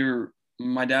 I think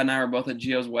my dad and I were both at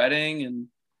Gio's wedding, and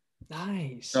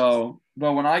nice. So,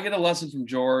 but when I get a lesson from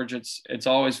George, it's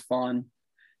always fun.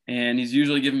 And he's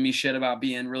usually giving me shit about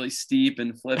being really steep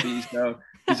and flippy. So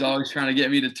he's always trying to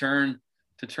get me to turn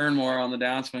more on the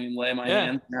downswing and lay my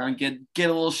hands down, get a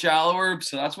little shallower.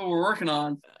 So that's what we're working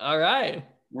on. All right.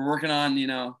 We're working on,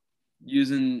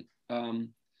 using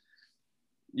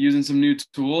some new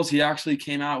tools. He actually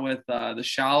came out with the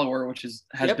shallower, which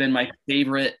has been my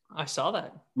favorite. I saw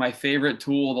that. My favorite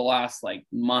tool the last like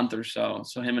month or so.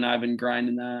 So him and I have been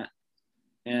grinding that.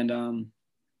 And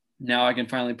now I can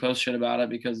finally post shit about it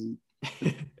because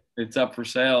it's up for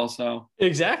sale. So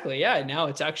exactly. Yeah. Now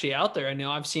it's actually out there. I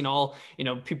know I've seen all,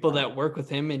 people that work with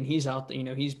him, and he's out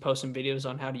there, he's posting videos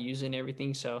on how to use it and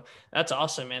everything. So that's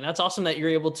awesome, man. That's awesome that you're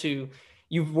able to,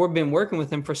 you've been working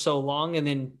with him for so long, and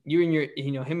then you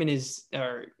and him and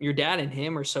your dad and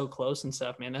him are so close and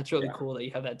stuff, man. That's really cool that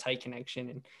you have that tight connection.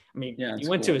 And I mean, you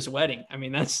went to his wedding. I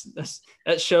mean,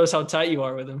 that shows how tight you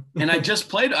are with him. And I just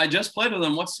played with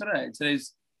him. What's today?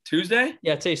 Today's Tuesday?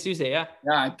 Yeah, today's Tuesday. Yeah.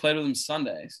 Yeah, I played with him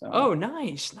Sunday. So. Oh,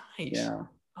 nice. Yeah.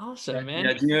 Awesome,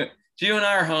 man. Yeah, Gio and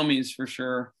I are homies for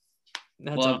sure.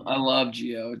 I love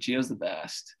Gio. Gio's the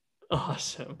best.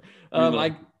 Awesome.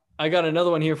 I got another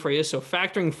one here for you. So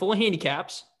factoring full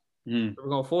handicaps, we're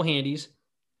going full handies.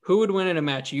 Who would win in a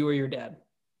match, you or your dad?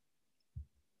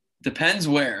 Depends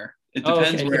where. It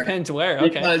depends where. Depends where. Okay.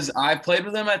 Because I played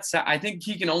with him I think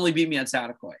he can only beat me at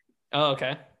Satakoy. Oh,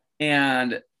 okay.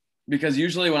 And because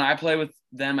usually when I play with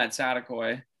them at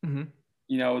Satakoy,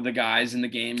 the guys in the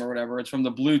game or whatever, it's from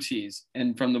the blue tees.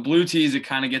 And from the blue tees, it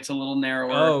kind of gets a little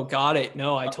narrower. Oh, got it.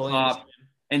 No, I totally understand.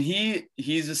 And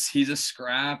he's a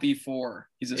scrappy four.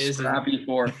 He's a scrappy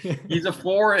four. He's a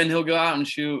four, and he'll go out and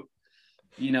shoot,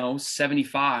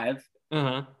 75.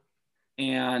 Uh-huh.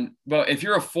 But if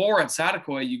you're a four at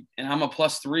Satakoy, and I'm a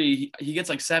 +3, he gets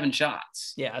like 7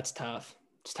 shots. Yeah, it's tough.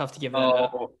 It's tough to give that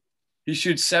up. He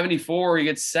shoots 74, he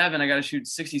gets 7. I got to shoot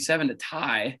 67 to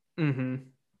tie. Mm-hmm.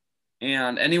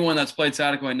 And anyone that's played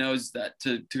Satakoy knows that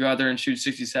to go out there and shoot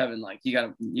 67, like you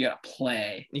gotta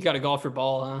play. You gotta golf your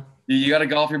ball, huh? You gotta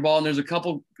golf your ball. And there's a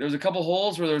couple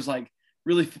holes where there's like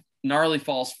really gnarly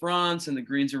false fronts, and the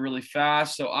greens are really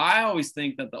fast. So I always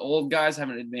think that the old guys have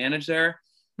an advantage there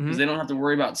because they don't have to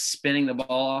worry about spinning the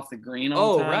ball off the green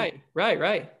all the time.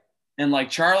 Right. And like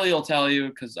Charlie will tell you,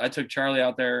 because I took Charlie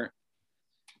out there.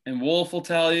 And Wolf will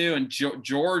tell you, and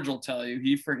George will tell you,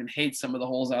 he freaking hates some of the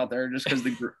holes out there just because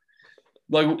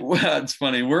it's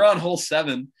funny. We're on hole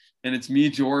 7, and it's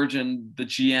me, George, and the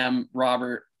GM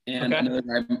Robert, and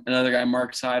another guy,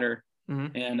 Mark Sider,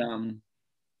 and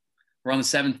we're on the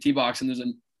 7th tee box, and there's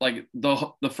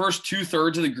the first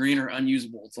 2/3 of the green are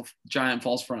unusable. It's a giant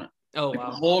false front. Oh wow!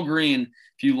 The whole green,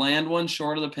 if you land one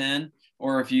short of the pin,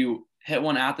 or if you hit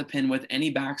one at the pin with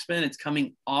any backspin, it's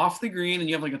coming off the green, and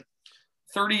you have like a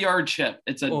 30-yard chip.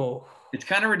 It's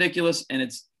kind of ridiculous, and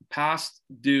it's past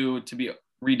due to be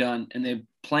redone, and they've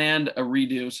planned a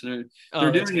redo, so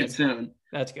they're doing it soon.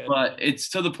 That's good. But it's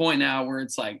to the point now where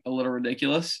it's like a little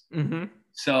ridiculous. Mm-hmm.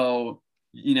 So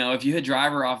if you hit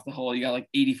driver off the hole, you got like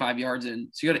 85 yards in.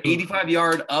 So you got an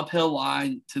 85-yard uphill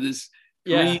line to this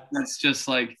green that's just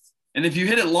like, and if you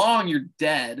hit it long, you're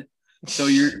dead. So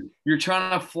you're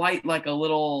trying to flight like a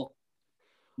little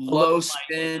low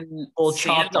spin, old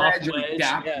chopped off wedge.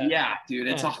 Yeah, dude,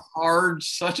 it's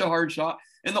such a hard shot.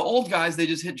 And the old guys, they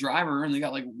just hit driver and they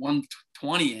got like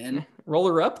 120 in.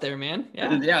 Roller up there, man. Yeah.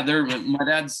 My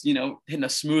dad's hitting a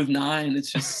smooth 9.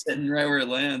 It's just sitting right where it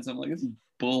lands. I'm like, this is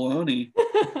baloney.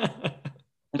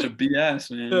 Bunch of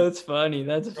BS, man. That's funny.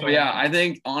 So yeah, I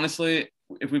think honestly,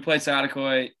 if we play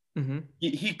Satakoy,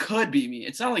 he could beat me.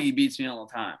 It's not like he beats me all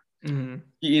the time.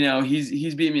 Mm-hmm.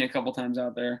 He's beat me a couple times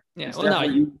out there. Yeah, well,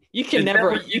 no, you can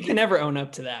never own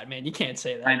up to that, man. You can't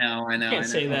say that. I know. You can't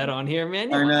say that on here,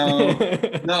 man. I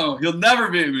know. No, he'll never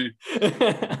beat me. No,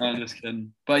 I'm just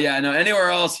kidding. But yeah, no,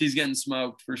 anywhere else he's getting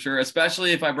smoked for sure.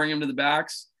 Especially if I bring him to the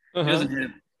backs, he doesn't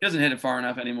hit it far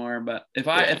enough anymore. But if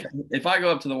I go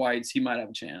up to the whites, he might have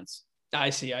a chance. I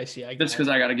see. Just because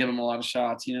I got to give him a lot of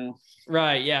shots,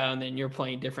 Right. Yeah. And then you're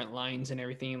playing different lines and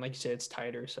everything. Like you said, it's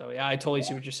tighter. So yeah, I totally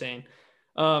see what you're saying.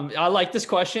 I like this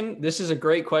question. This is a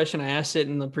great question. I asked it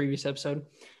in the previous episode.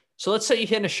 So let's say you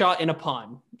hit a shot in a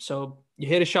pond. So you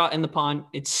hit a shot in the pond.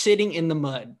 It's sitting in the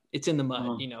mud. It's in the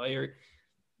mud. You're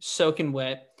soaking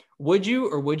wet. Would you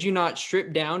or would you not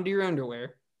strip down to your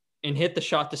underwear and hit the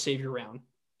shot to save your round?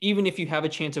 Even if you have a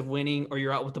chance of winning or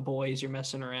you're out with the boys, you're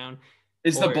messing around.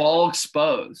 Is the ball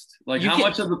exposed? Like how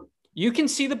much of the You can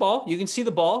see the ball. You can see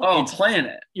the ball. Oh, I'm playing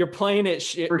it. You're playing it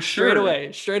for straight sure.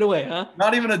 away. Straight away, huh?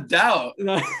 Not even a doubt.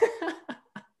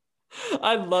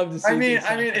 I'd love to see. I mean,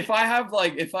 if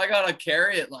I gotta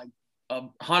carry it like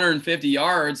 150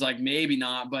 yards, like maybe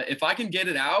not, but if I can get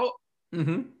it out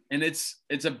and it's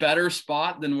a better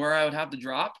spot than where I would have to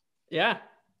drop. Yeah.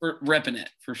 We're ripping it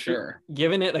for sure.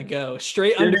 Giving it a go.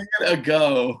 Straight Giving it a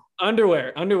go.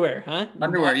 Underwear, huh?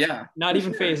 Underwear, yeah. Not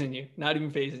even phasing you. Not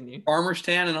even phasing you. Farmer's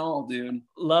tan and all, dude.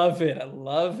 Love it. I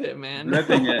love it, man.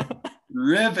 Ripping it.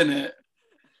 Ripping it.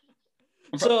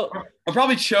 So I'm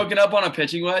probably choking up on a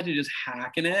pitching wedge and just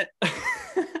hacking it.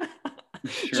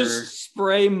 Sure. Just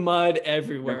spray mud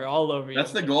everywhere, all over you.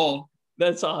 That's the goal.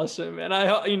 That's awesome, man.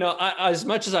 As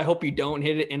much as I hope you don't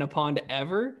hit it in a pond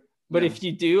ever, but if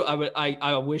you do,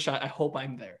 I hope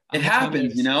I'm there. It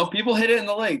happens, people hit it in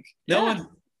the lake. No one,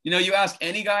 you ask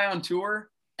any guy on tour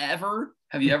ever,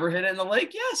 have you ever hit it in the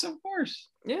lake? Yes, of course.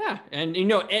 Yeah. And,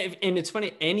 and it's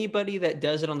funny, anybody that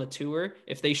does it on the tour,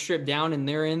 if they strip down and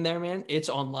they're in there, man, it's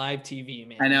on live TV,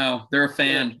 man. I know. They're a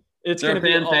fan. It's going to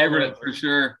be a fan favorite for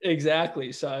sure.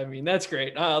 Exactly. So, I mean, that's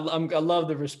great. I love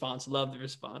the response.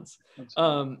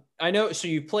 I know. So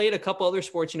you played a couple other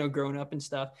sports, growing up and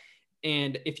stuff.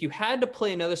 And if you had to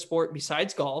play another sport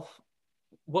besides golf,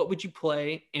 what would you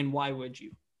play and why would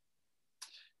you?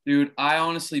 Dude,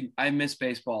 I miss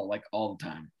baseball like all the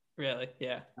time. Really?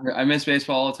 Yeah. I miss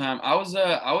baseball all the time. I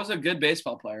was a good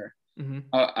baseball player.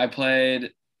 I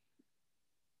played,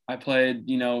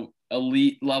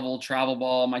 elite level travel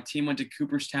ball. My team went to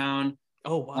Cooperstown.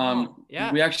 Oh, wow.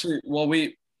 Yeah.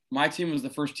 My team was the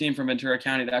first team from Ventura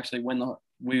County to actually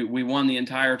we won the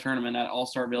entire tournament at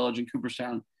All-Star Village in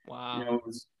Cooperstown. Wow. It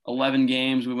was 11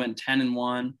 games. We went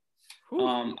 10-1.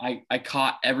 I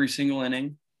caught every single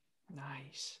inning.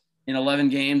 Nice. In 11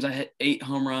 games, I hit 8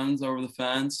 home runs over the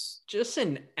fence. Just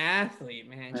an athlete,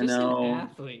 man. An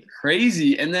athlete.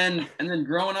 Crazy. And then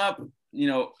growing up,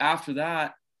 after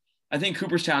that, I think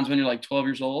Cooperstown's when you're like 12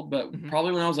 years old, but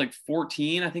probably when I was like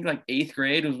 14, I think like 8th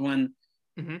grade was when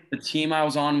the team I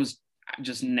was on was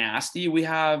just nasty. We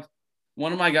have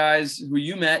one of my guys who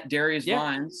you met, Darius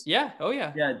Vines. Yeah. Oh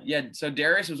yeah. Yeah. So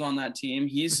Darius was on that team.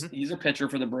 He's a pitcher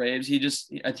for the Braves.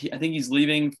 I think he's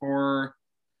leaving for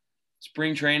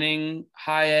spring training,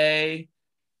 high A,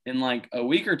 in like a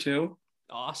week or two.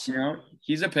 Awesome.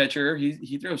 He's a pitcher.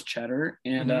 He throws cheddar.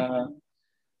 And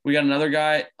we got another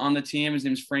guy on the team. His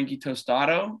name's Frankie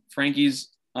Tostado. Frankie's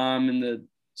in the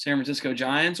San Francisco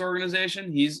Giants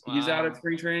organization. He's out at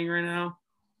spring training right now.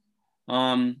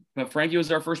 But Frankie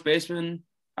was our first baseman.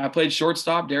 I played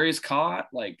shortstop. Darius caught.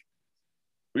 Like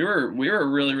we were a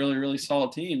really, really, really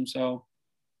solid team. So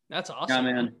that's awesome.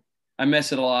 Yeah, man. I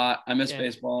miss it a lot. I miss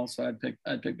baseball, so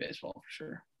I'd pick baseball for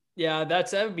sure. Yeah,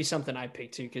 that would be something I'd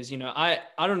pick too, because I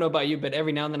don't know about you, but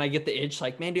every now and then I get the itch,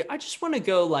 like, man, dude, I just want to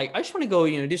go,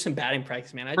 do some batting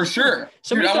practice, man. For sure.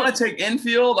 Dude, I want to take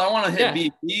infield. I want to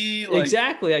hit BP.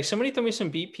 Exactly. Like somebody throw me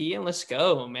some BP and let's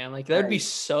go, man. Like that would be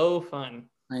so fun.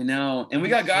 I know. And we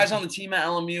got guys on the team at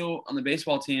LMU on the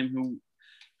baseball team who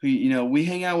we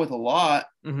hang out with a lot.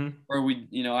 Or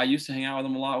I used to hang out with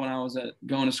them a lot when I was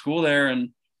going to school there, and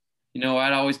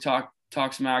I'd always talk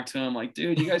smack to him, like,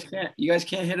 dude, you guys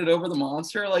can't hit it over the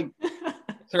monster. Like,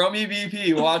 throw me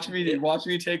BP. Watch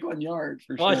me take 1 yard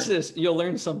for sure. Watch this. You'll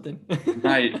learn something.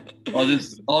 Right. I'll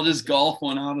just golf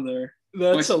one out of there.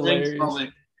 That's hilarious.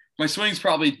 My swing's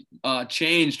probably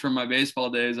changed from my baseball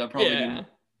days. I'm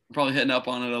probably hitting up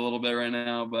on it a little bit right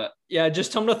now, but yeah,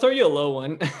 just tell them to throw you a low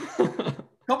one.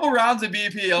 Couple rounds of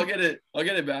BP, I'll get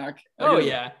it back.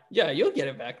 Yeah, you'll get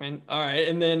it back, man. All right,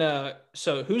 and then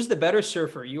so who's the better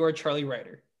surfer, you or Charlie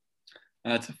Ryder?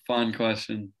 That's a fun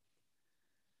question.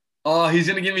 Oh, he's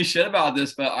gonna give me shit about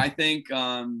this, but I think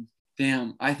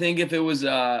I think if it was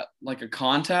like a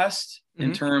contest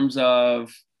in terms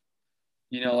of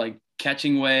like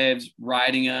catching waves,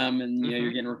 riding them, and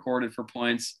you're getting recorded for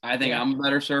points, I think I'm a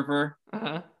better surfer.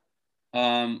 I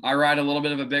ride a little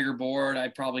bit of a bigger board. I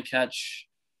probably catch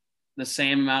the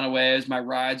same amount of waves. My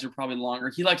rides are probably longer.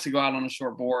 He likes to go out on a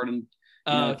short board and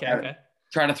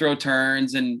try to throw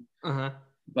turns and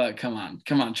but come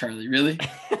on, Charlie, really?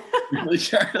 Really,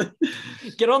 Charlie?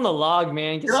 Get on the log,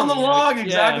 man. Get on the log,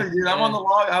 exactly, dude. I'm on the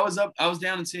log. I was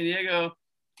down in San Diego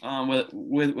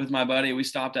with my buddy. We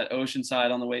stopped at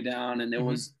Oceanside on the way down, and it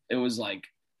was like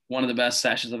one of the best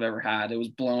sessions I've ever had. It was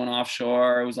blowing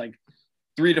offshore. It was like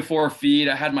 3 to 4 feet.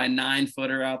 I had my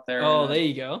 9-footer out there. Oh, there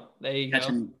you go.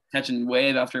 Catching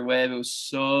wave after wave. It was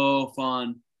so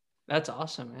fun. That's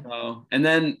awesome, man. Oh, and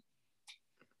then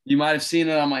You might have seen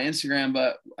it on my Instagram,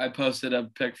 but I posted a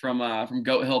pic from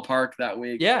Goat Hill Park that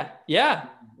week. Yeah.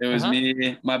 It was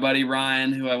me, my buddy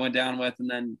Ryan, who I went down with, and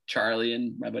then Charlie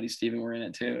and my buddy Steven were in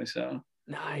it too. So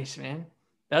nice, man.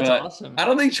 That's awesome. I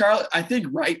don't think Charlie. I think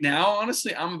right now,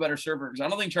 honestly, I'm a better surfer because I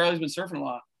don't think Charlie's been surfing a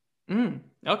lot.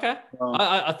 Okay.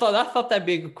 I thought that'd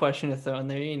be a good question to throw in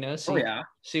there. You know, see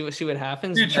what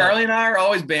happens. Dude, Charlie and I are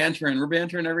always bantering. We're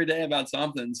bantering every day about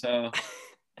something. So,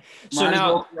 so now as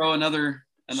well throw another.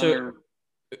 So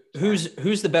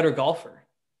who's the better golfer?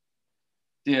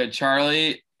 Dude,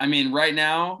 Charlie. I mean, right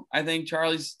now, I think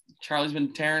Charlie's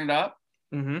been tearing it up.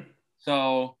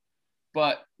 So,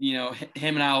 but you know,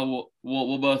 him and I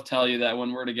will both tell you that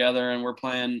when we're together and we're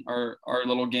playing our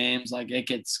little games, like it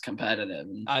gets competitive.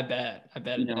 And, I bet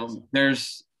you know,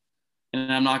 there's,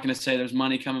 and I'm not going to say there's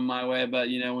money coming my way, but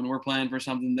you know, when we're playing for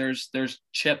something, there's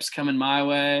chips coming my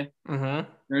way.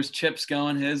 There's chips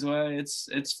going his way.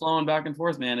 It's flowing back and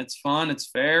forth, man. It's fun. It's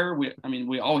fair.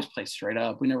 We always play straight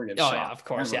up. We never get shot. Yeah, of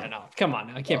course. Ever. Yeah, no, come on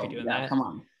now. I can't be doing that. Come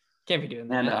on. Can't be doing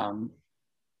that. And,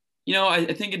 you know,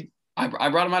 I think I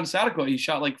brought him out to Sadako. He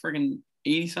shot like freaking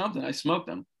 80 something. I smoked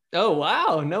him. Oh,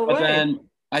 wow. No way. But then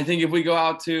I think if we go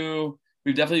out to,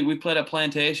 we played at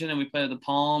Plantation and we played at the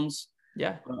Palms.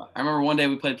 Yeah. I remember one day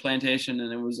we played Plantation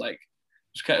and it was like,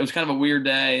 it was kind of a weird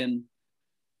day. And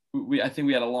I think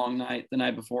we had a long night the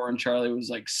night before and Charlie was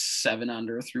like 7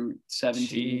 under through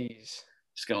 17. Jeez.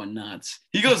 Just going nuts.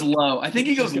 He goes low. I think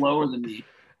he goes lower than me.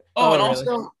 Oh, and really?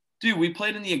 Also, dude, we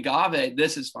played in the Agave.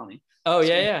 This is funny. Oh,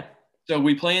 yeah. So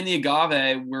we play in the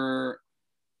Agave where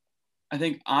I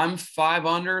think I'm 5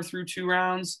 under through 2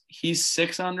 rounds. He's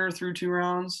 6 under through 2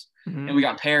 rounds. And we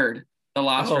got paired the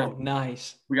last round. Oh,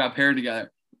 nice. We got paired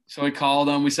together. So we called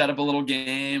them. We set up a little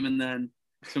game. And then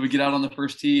so we get out on the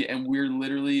first tee and we're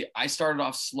literally – I started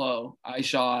off slow. I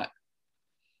shot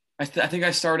 – I think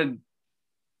I started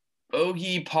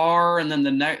bogey, par, and then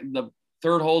the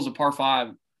third hole is a par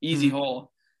 5, easy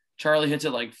hole. Charlie hits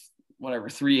it like – whatever,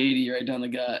 380 right down the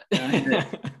gut. And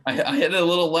I hit it a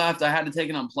little left. I had to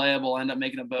take it unplayable. I end up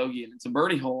making a bogey, and it's a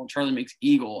birdie hole. And Charlie makes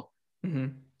eagle.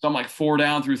 So I'm like 4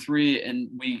 down through 3, and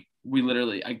we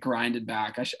literally, I grinded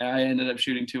back. I ended up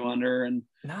shooting 2 under, and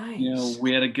nice. You know,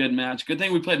 we had a good match. Good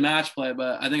thing we played match play,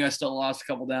 but I think I still lost a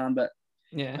couple down. But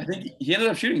yeah, I think he ended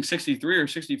up shooting 63 or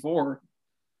 64.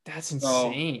 That's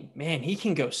insane, man. He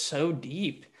can go so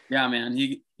deep. Yeah, man.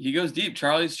 He goes deep.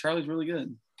 Charlie's really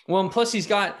good. Well, and plus he's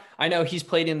got, I know he's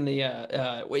played in the,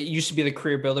 it used to be the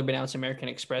Career Builder, but now it's American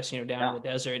Express, you know, down in the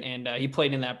desert. And he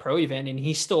played in that pro event and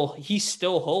he still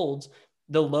holds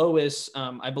the lowest,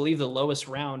 I believe the lowest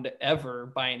round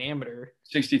ever by an amateur.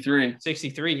 63.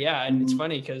 Yeah. And it's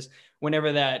funny because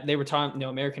whenever they were talking, you know,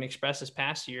 American Express this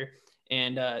past year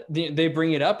and they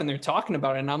bring it up and they're talking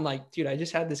about it. And I'm like, dude, I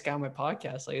just had this guy on my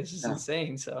podcast. Like, this is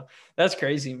insane. So that's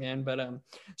crazy, man. But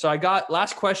so I got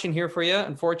last question here for you,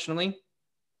 unfortunately.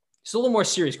 It's a little more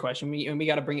serious question. We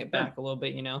got to bring it back a little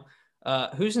bit, you know.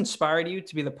 Who's inspired you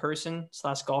to be the person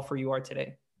 / golfer you are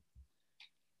today?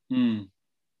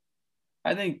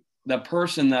 I think the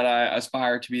person that I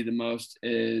aspire to be the most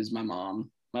is my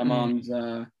mom. My mom's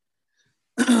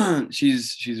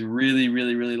she's really,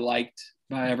 really, really liked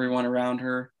by everyone around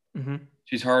her.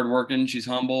 She's hardworking. She's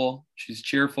humble. She's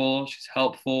cheerful. She's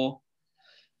helpful.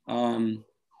 You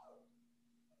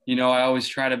know, I always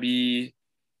try to be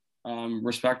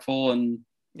respectful and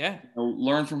you know,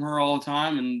 learn from her all the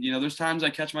time. And you know, there's times I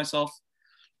catch myself,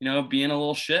 you know, being a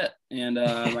little shit, and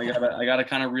I gotta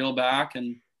kind of reel back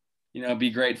and you know, be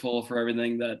grateful for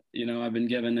everything that you know I've been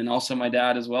given. And also my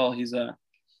dad as well. He's a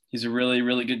really,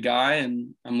 really good guy,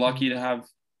 and I'm lucky to have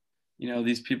you know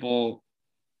these people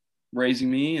raising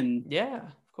me and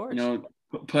of course, you know,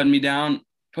 putting me down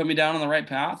on the right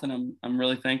path, and I'm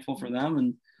really thankful for them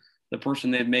and the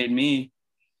person they've made me.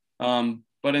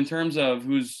 But in terms of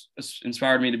who's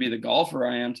inspired me to be the golfer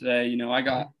I am today, you know,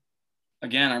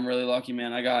 I'm really lucky,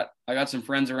 man. I got some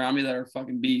friends around me that are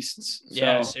fucking beasts.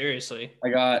 Yeah, so seriously.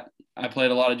 I played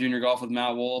a lot of junior golf with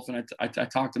Matt Wolf, and I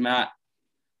talk to Matt,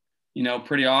 you know,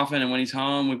 pretty often. And when he's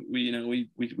home,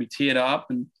 we tee it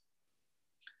up, and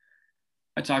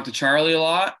I talk to Charlie a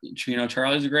lot. You know,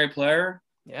 Charlie's a great player.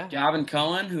 Yeah. Gavin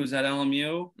Cohen, who's at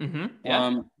LMU.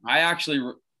 I actually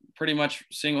pretty much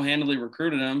single-handedly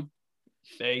recruited him.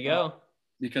 There you go.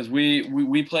 Because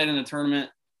we played in a tournament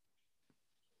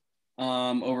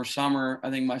over summer. I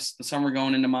think the summer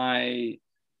going into my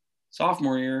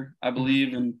sophomore year, I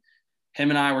believe, and him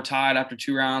and I were tied after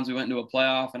 2 rounds. We went into a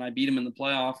playoff, and I beat him in the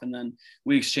playoff, and then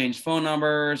we exchanged phone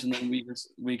numbers, and then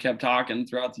we kept talking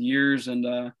throughout the years,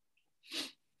 and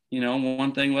you know,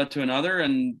 one thing led to another,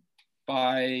 and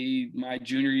by my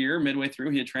junior year, midway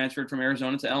through, he had transferred from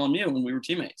Arizona to LMU, and we were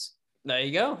teammates. There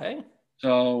you go. Hey.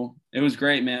 So it was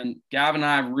great, man. Gavin and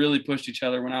I really pushed each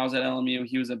other when I was at LMU.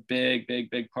 He was a big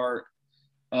part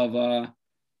of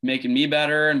making me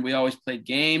better, and we always played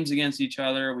games against each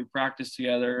other. We practiced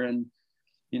together, and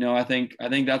you know, I think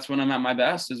that's when I'm at my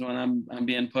best, is when I'm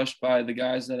being pushed by the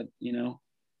guys that, you know,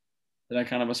 that I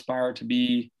kind of aspire to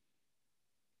be,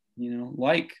 you know,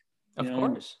 like. Of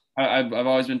course. I've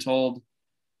always been told,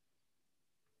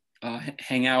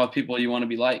 hang out with people you want to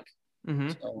be like.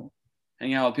 Mm-hmm. So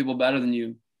hang out with people better than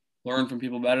you, learn from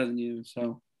people better than you.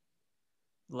 So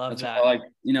love that. I like,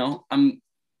 you know,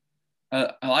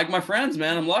 I like my friends,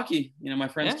 man. I'm lucky. You know, my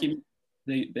friends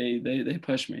they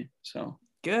push me. So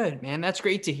good, man. That's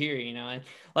great to hear, you know. And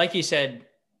like you said,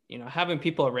 you know, having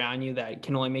people around you that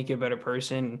can only make you a better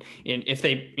person. And if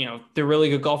they, you know, they're really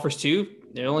good golfers too,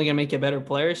 they're only going to make you a better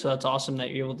player. So that's awesome that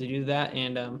you're able to do that.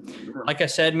 And like I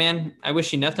said, man, I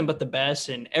wish you nothing but the best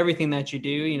and everything that you do.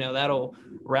 You know, that'll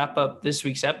wrap up this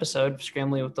week's episode of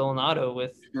Scrambling with Dylan Otto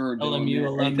with LMU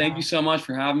alumni. Hey, thank you so much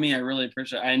for having me. I really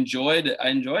appreciate it. I enjoyed it.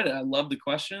 I loved the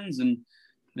questions, and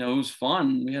you know, it was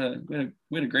fun. We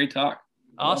had a great talk.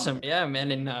 Awesome. Yeah, man.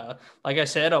 And like I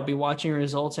said, I'll be watching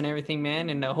results and everything,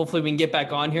 man. And hopefully we can get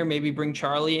back on here, maybe bring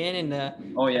Charlie in and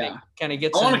kind of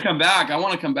get some. I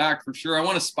want to come back for sure. I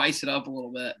want to spice it up a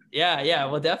little bit. Yeah,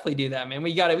 we'll definitely do that, man.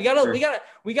 We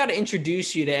gotta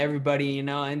introduce you to everybody, you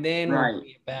know, and then we'll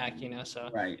get back, you know. So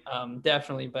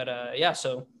definitely. But yeah,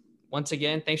 so once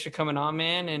again, thanks for coming on,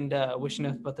 man, and wishing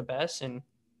nothing but the best, and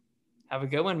have a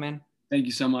good one, man. Thank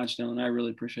you so much, Dylan. I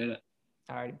really appreciate it.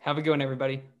 All right. Have a good one,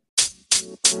 everybody.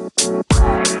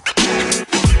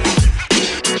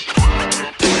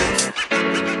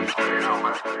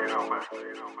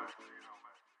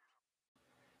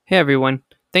 Hey everyone,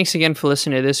 thanks again for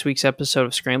listening to this week's episode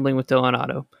of Scrambling with Dylan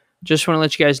Otto. Just want to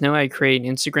let you guys know I created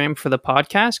an Instagram for the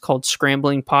podcast called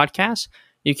Scrambling Podcast.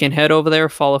 You can head over there,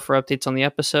 follow for updates on the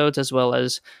episodes, as well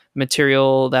as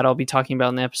material that I'll be talking about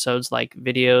in the episodes, like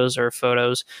videos or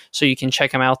photos, so you can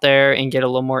check them out there and get a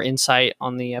little more insight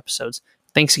on the episodes.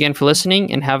 Thanks again for listening,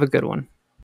 and have a good one.